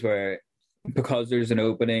one of those where, because there's an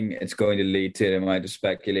opening, it's going to lead to an amount of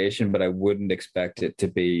speculation, but I wouldn't expect it to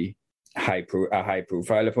be a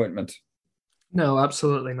high-profile appointment. No,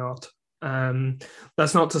 absolutely not.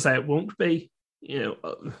 That's not to say it won't be,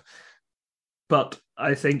 but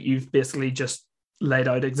I think you've basically just laid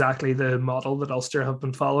out exactly the model that Ulster have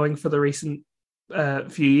been following for the recent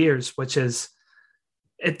few years, which is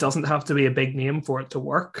it doesn't have to be a big name for it to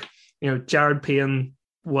work. Jared Payne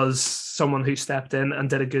was someone who stepped in and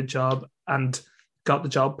did a good job and got the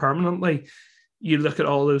job permanently. You look at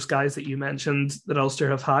all those guys that you mentioned that Ulster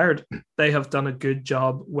have hired, they have done a good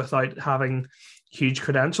job without having huge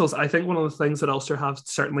credentials. I think one of the things that Ulster have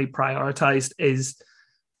certainly prioritized is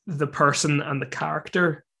the person and the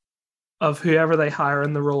character of whoever they hire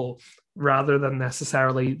in the role, rather than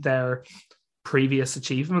necessarily their previous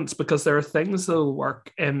achievements, because there are things that will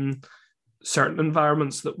work in certain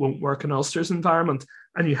environments that won't work in Ulster's environment,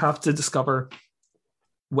 and you have to discover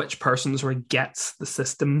which person sort of gets the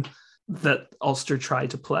system that Ulster try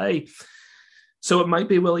to play. So it might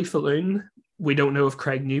be Willie Falloon. We don't know if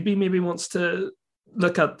Craig Newby maybe wants to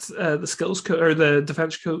look at the skills or the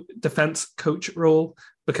defence coach role,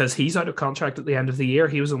 because he's out of contract at the end of the year.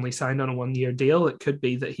 He was only signed on a 1-year deal. It could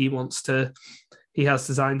be that he has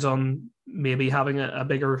designs on maybe having a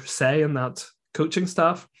bigger say in that coaching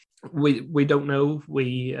staff. We don't know.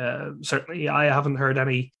 Certainly I haven't heard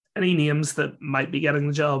any any names that might be getting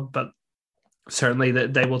the job, but certainly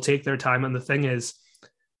that they will take their time. And the thing is,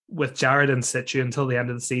 with Jared in situ until the end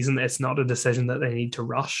of the season, it's not a decision that they need to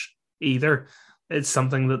rush either. It's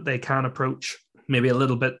something that they can approach maybe a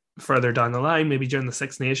little bit further down the line, maybe during the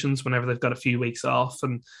Six Nations, whenever they've got a few weeks off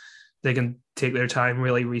and they can take their time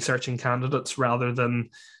really researching candidates rather than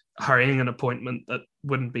hurrying an appointment that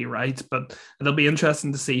wouldn't be right. But it'll be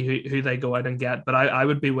interesting to see who they go out and get. But I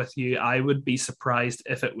would be with you. I would be surprised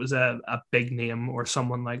if it was a big name or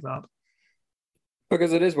someone like that.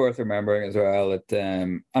 Because it is worth remembering as well that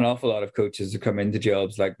an awful lot of coaches who come into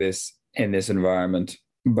jobs like this in this environment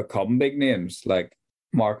become big names. Like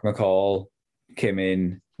Mark McCall came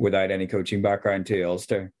in without any coaching background to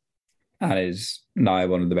Ulster and is now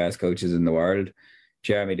one of the best coaches in the world.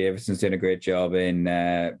 Jeremy Davidson's doing a great job in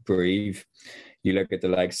Brive. You look at the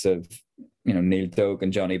likes of Neil Doak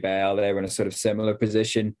and Johnny Bell, they were in a sort of similar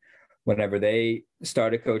position whenever they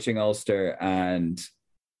started coaching Ulster and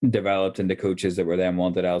developed into coaches that were then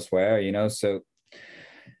wanted elsewhere, so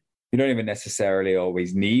you don't even necessarily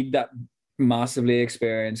always need that massively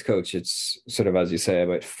experienced coach. It's sort of, as you say,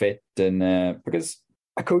 about fit, and because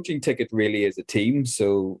a coaching ticket really is a team,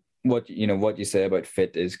 so what you say about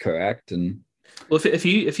fit is correct. And well, if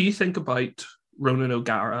you think about Ronan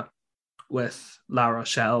O'Gara with La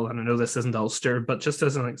Rochelle, and I know this isn't Ulster, but just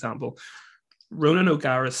as an example, Ronan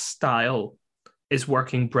O'Gara's style is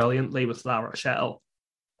working brilliantly with La Rochelle.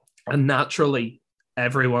 And naturally,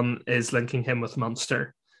 everyone is linking him with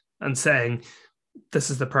Munster and saying,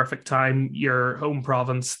 this is the perfect time. Your home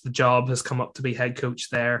province, the job has come up to be head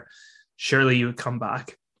coach there. Surely you would come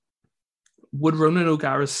back. Would Ronan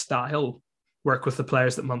O'Gara's style work with the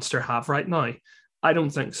players that Munster have right now? I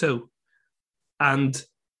don't think so. And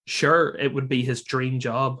sure, it would be his dream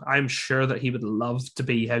job. I'm sure that he would love to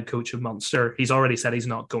be head coach of Munster. He's already said he's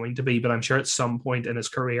not going to be, but I'm sure at some point in his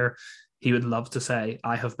career, he would love to say,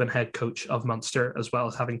 I have been head coach of Munster as well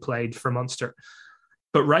as having played for Munster.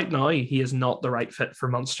 But right now, he is not the right fit for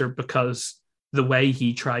Munster because the way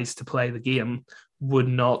he tries to play the game would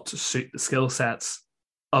not suit the skill sets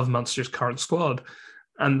of Munster's current squad.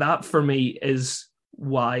 And that, for me, is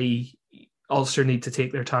why Ulster need to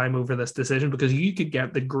take their time over this decision, because you could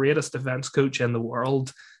get the greatest defence coach in the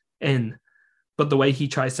world in, but the way he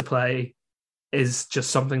tries to play is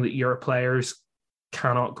just something that your players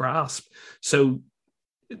cannot grasp. So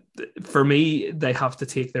for me, they have to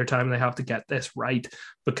take their time and they have to get this right,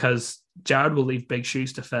 because Jared will leave big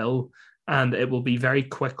shoes to fill, and it will be very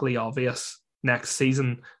quickly obvious next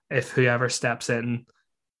season if whoever steps in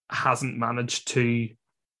hasn't managed to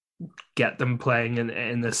get them playing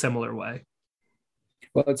in a similar way.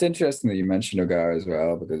 Well, it's interesting that you mentioned O'Gara as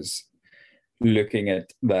well, because looking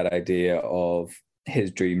at that idea of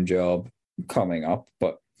his dream job coming up,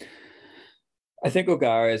 but I think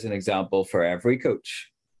O'Gara is an example for every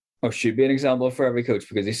coach, or should be an example for every coach,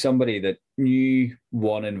 because he's somebody that knew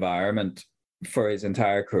one environment for his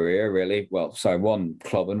entire career, really. Well, sorry, one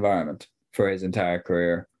club environment for his entire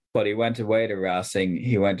career. But he went away to Racing,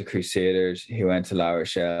 he went to Crusaders, he went to La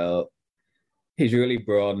Rochelle. He's really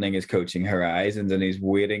broadening his coaching horizons, and he's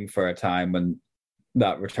waiting for a time when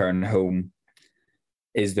that return home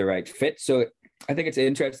is the right fit. So I think it's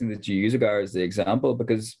interesting that you use O'Gara as the example,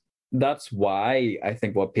 because that's why I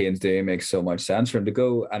think what Payne's doing makes so much sense for him to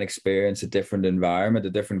go and experience a different environment, a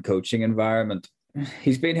different coaching environment.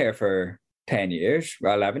 He's been here for 10 years,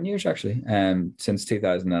 or 11 years actually, since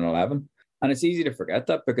 2011. And it's easy to forget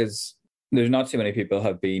that, because there's not too many people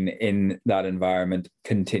have been in that environment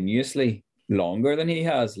continuously longer than he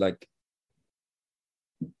has, like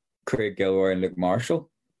Craig Gilroy and Luke Marshall.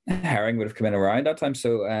 Herring would have come in around that time.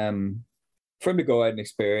 So for him to go out and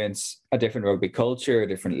experience a different rugby culture, a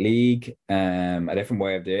different league, a different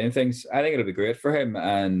way of doing things, I think it'll be great for him.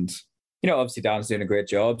 And, obviously Dan's doing a great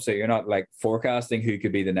job, so you're not like forecasting who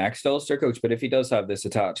could be the next Ulster coach. But if he does have this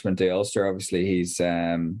attachment to Ulster, obviously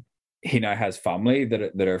he now has family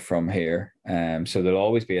that are from here. So there'll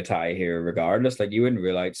always be a tie here regardless. Like, you wouldn't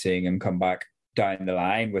rule out seeing him come back down the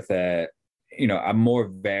line with a more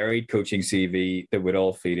varied coaching CV that would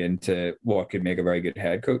all feed into what could make a very good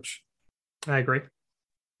head coach. I agree.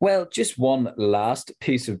 Well, just one last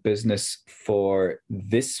piece of business for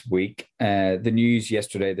this week. The news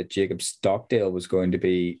yesterday that Jacob Stockdale was going to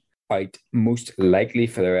be out most likely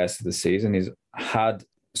for the rest of the season. He's had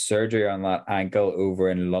surgery on that ankle over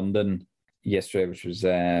in London yesterday,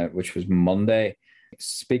 which was Monday.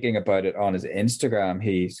 Speaking about it on his Instagram,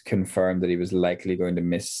 he's confirmed that he was likely going to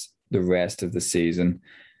miss the rest of the season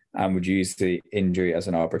and would use the injury as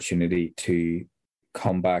an opportunity to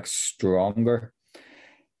come back stronger.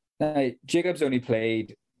 Now, Jacob's only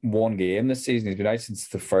played one game this season. He's been out since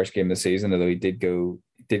the first game of the season, although he did go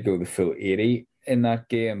the full 80 in that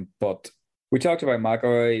game. But we talked about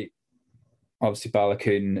McIlroy. Obviously,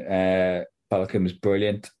 Balogun was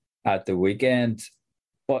brilliant at the weekend.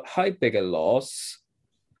 But how big a loss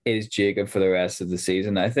is Jacob for the rest of the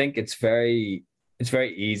season? I think it's very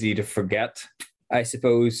easy to forget, I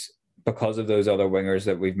suppose, because of those other wingers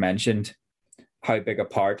that we've mentioned, how big a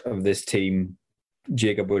part of this team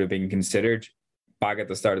Jacob would have been considered back at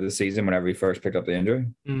the start of the season whenever he first picked up the injury.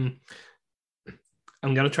 I'm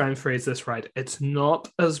going to try and phrase this right. It's not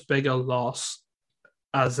as big a loss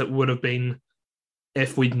as it would have been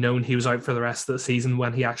if we'd known he was out for the rest of the season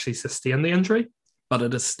when he actually sustained the injury, but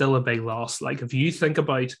it is still a big loss. Like, if you think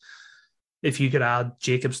about if you could add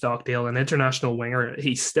Jacob Stockdale, an international winger,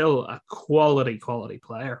 he's still a quality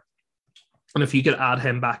player. And if you could add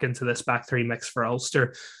him back into this back three mix for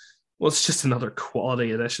Ulster, well, it's just another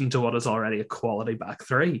quality addition to what is already a quality back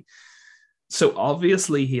three. So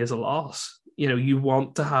obviously he is a loss. You know, you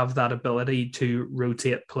want to have that ability to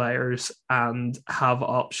rotate players and have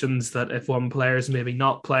options that if one player is maybe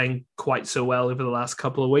not playing quite so well over the last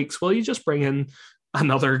couple of weeks, well, you just bring in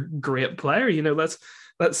another great player. You know, let's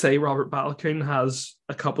say Robert Balogun has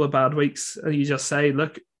a couple of bad weeks and you just say,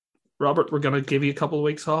 look, Robert, we're going to give you a couple of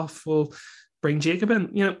weeks off. We'll bring Jacob in,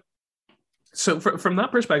 you know. So from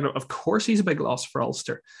that perspective, of course, he's a big loss for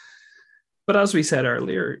Ulster. But as we said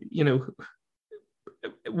earlier, you know,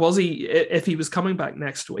 was he, if he was coming back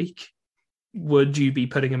next week, would you be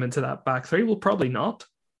putting him into that back three? Well, probably not,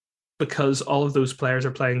 because all of those players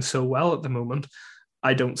are playing so well at the moment.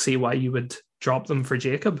 I don't see why you would drop them for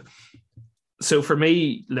Jacob. So for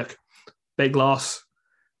me, look, big loss.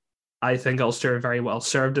 I think Ulster are very well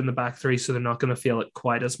served in the back three, so they're not going to feel it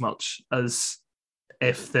quite as much as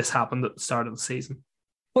if this happened at the start of the season.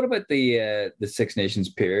 What about the Six Nations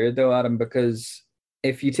period, though, Adam? Because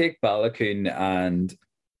if you take Balogun and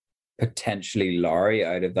potentially Lowry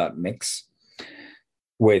out of that mix,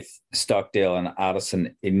 with Stockdale and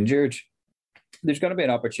Addison injured, there's going to be an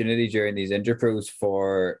opportunity during these interpros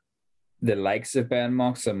for the likes of Ben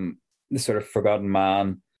Moxham, the sort of forgotten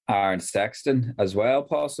man, Aaron Sexton as well,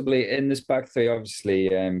 possibly in this back three. Obviously,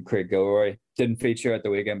 Craig Gilroy didn't feature at the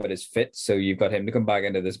weekend, but is fit, so you've got him to come back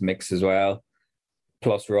into this mix as well,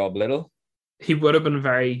 plus Rob Little. He would have been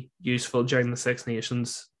very useful during the Six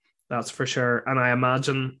Nations, that's for sure. And I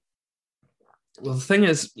imagine, well, the thing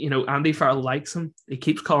is, you know, Andy Farrell likes him. He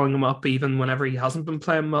keeps calling him up even whenever he hasn't been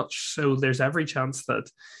playing much. So there's every chance that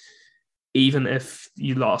even if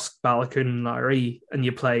you lost Balogun and Lowry and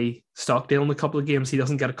you play Stockdale in a couple of games, he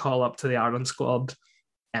doesn't get a call up to the Ireland squad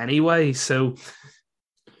anyway. So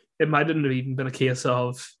it mightn't have even been a case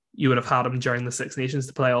of you would have had him during the Six Nations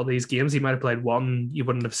to play all these games. He might have played one. You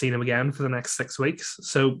wouldn't have seen him again for the next 6 weeks.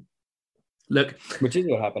 So, look. Which is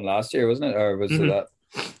what happened last year, wasn't it? Or was it that?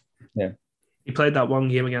 Yeah. He played that one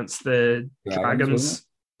game against the Dragons,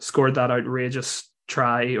 scored that outrageous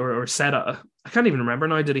try or set it. I can't even remember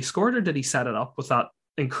now. Did he score it or did he set it up with that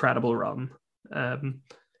incredible run? I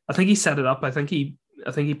think he set it up. I think he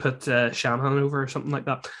put Shanahan over or something like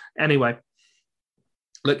that. Anyway,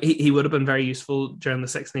 look, he would have been very useful during the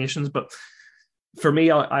Six Nations, but for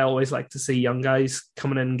me, I always like to see young guys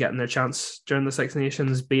coming in and getting their chance during the Six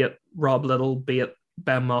Nations, be it Rob Little, be it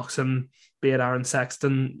Ben Moxham, be it Aaron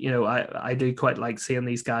Sexton. You know, I do quite like seeing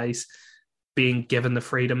these guys being given the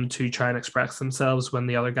freedom to try and express themselves when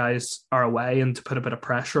the other guys are away and to put a bit of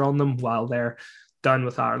pressure on them while they're down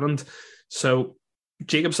with Ireland. So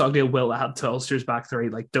Jacob Stockdale will add to Ulster's back three.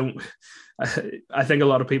 I think a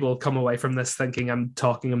lot of people come away from this thinking I'm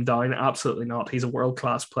talking him down. Absolutely not. He's a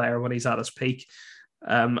world-class player when he's at his peak.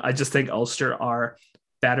 I just think Ulster are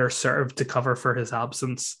better served to cover for his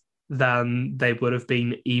absence than they would have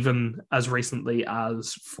been even as recently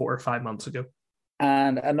as 4 or 5 months ago.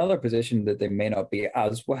 And another position that they may not be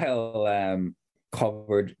as well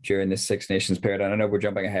covered during the Six Nations period, and I know we're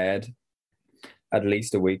jumping ahead at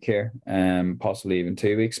least a week here, possibly even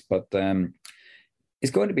 2 weeks, but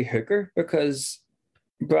is going to be hooker, because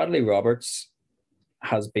Bradley Roberts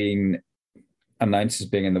has been announced as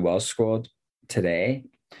being in the Welsh squad today.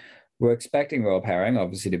 We're expecting Rob Herring,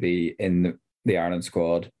 obviously, to be in the Ireland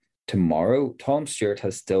squad tomorrow. Tom Stewart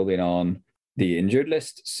has still been on the injured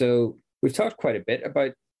list. So we've talked quite a bit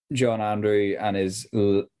about John Andrew and his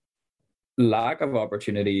lack of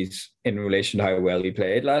opportunities in relation to how well he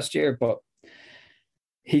played last year, but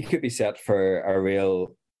he could be set for a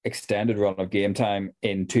real extended run of game time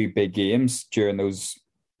in 2 big games during those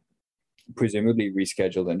presumably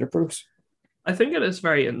rescheduled interpros. I think it is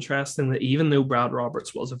very interesting that even though Brad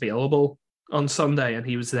Roberts was available on Sunday and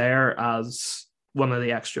he was there as one of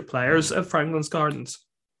the extra players at Franklin's Gardens,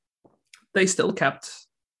 they still kept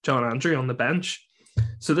John Andrew on the bench.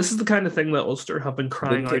 So this is the kind of thing that Ulster have been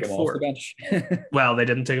crying out for. Well, they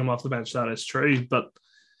didn't take him off the bench, that is true. But,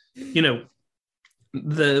 you know,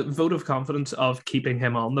 the vote of confidence of keeping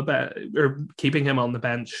him on the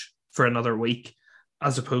bench for another week,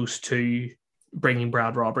 as opposed to bringing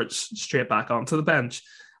Brad Roberts straight back onto the bench,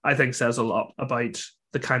 I think says a lot about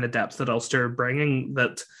the kind of depth that Ulster are bringing,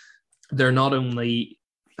 that they're not only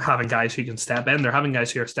having guys who can step in, they're having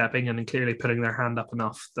guys who are stepping in and clearly putting their hand up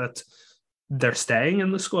enough that they're staying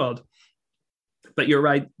in the squad. But you're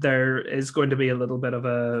right, there is going to be a little bit of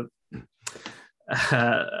a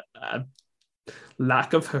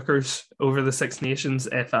lack of hookers over the Six Nations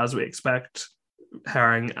if, as we expect,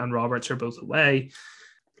 Herring and Roberts are both away.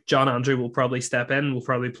 John Andrew will probably step in, will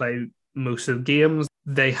probably play most of the games.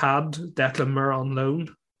 They had Declan Moore on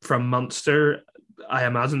loan from Munster. I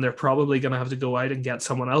imagine they're probably going to have to go out and get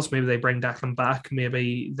someone else. Maybe they bring Declan back.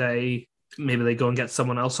 Maybe they go and get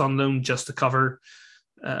someone else on loan just to cover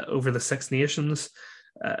over the Six Nations.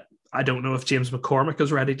 I don't know if James McCormick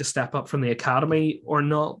is ready to step up from the academy or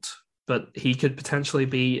not, but he could potentially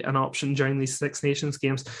be an option during these Six Nations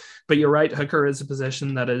games. But you're right, hooker is a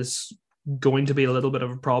position that is going to be a little bit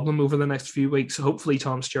of a problem over the next few weeks. Hopefully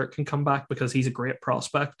Tom Stewart can come back, because he's a great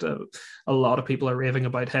prospect. A lot of people are raving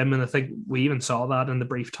about him, and I think we even saw that in the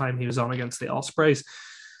brief time he was on against the Ospreys.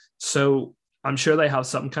 So I'm sure they have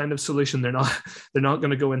some kind of solution. They're not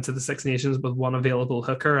going to go into the Six Nations with one available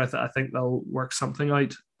hooker. I think they'll work something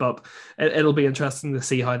out, but it'll be interesting to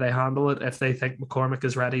see how they handle it. If they think McCormick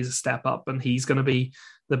is ready to step up and he's going to be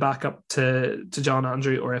the backup to John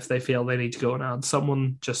Andrew, or if they feel they need to go and add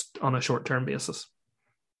someone just on a short-term basis.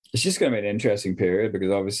 It's just going to be an interesting period,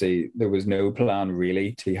 because obviously there was no plan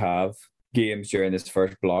really to have games during this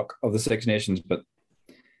first block of the Six Nations, but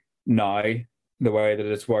now the way that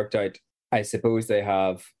it's worked out, I suppose they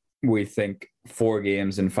have, we think, 4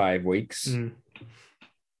 games in 5 weeks, and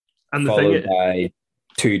followed by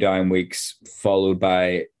 2 down weeks, followed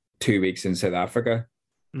by 2 weeks in South Africa,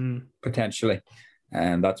 potentially.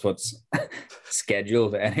 And that's what's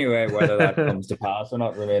scheduled anyway. Whether that comes to pass or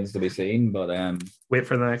not remains to be seen. But wait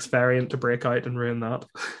for the next variant to break out and ruin that.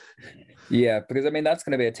 Yeah, because I mean, that's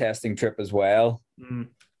going to be a testing trip as well,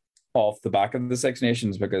 off the back of the Six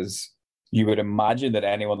Nations, because you would imagine that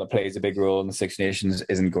anyone that plays a big role in the Six Nations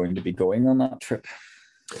isn't going to be going on that trip.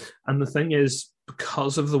 And the thing is,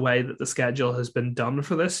 because of the way that the schedule has been done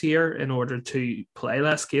for this year, in order to play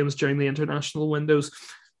less games during the international windows,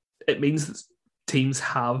 it means that teams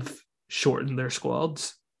have shortened their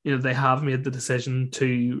squads. You know, they have made the decision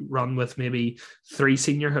to run with maybe 3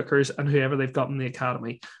 senior hookers and whoever they've got in the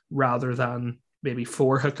academy, rather than maybe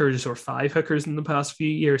 4 hookers or 5 hookers in the past few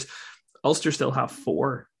years. Ulster still have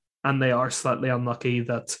 4, and they are slightly unlucky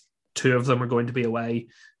that 2 of them are going to be away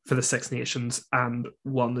for the Six Nations and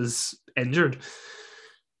 1 is injured.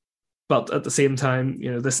 But at the same time,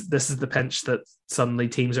 you know, this is the pinch that suddenly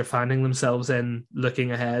teams are finding themselves in,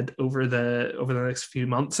 looking ahead over the next few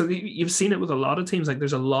months. And you've seen it with a lot of teams. Like,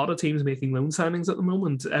 there's a lot of teams making loan signings at the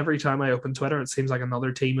moment. Every time I open Twitter, it seems like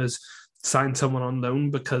another team has signed someone on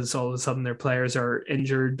loan because all of a sudden their players are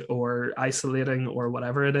injured or isolating or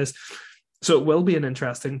whatever it is. So it will be an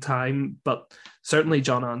interesting time. But certainly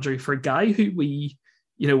John Andrew, for a guy who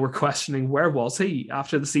we're questioning, where was he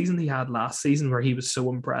after the season he had last season, where he was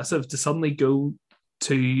so impressive, to suddenly go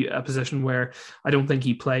to a position where I don't think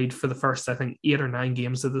he played for the first, 8 or 9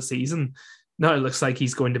 games of the season. Now it looks like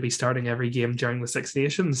he's going to be starting every game during the Six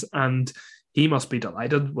Nations, and he must be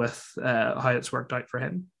delighted with how it's worked out for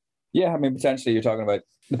him. Yeah, I mean, potentially you're talking about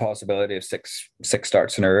the possibility of six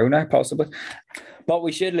starts in a row now, possibly. But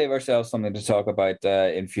we should leave ourselves something to talk about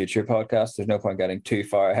in future podcasts. There's no point getting too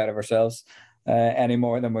far ahead of ourselves any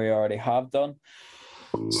more than we already have done.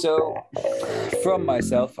 So, from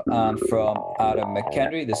myself and from Adam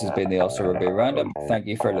McKendry, this has been the Ulster Rugby Roundup. Thank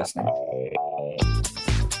you for listening.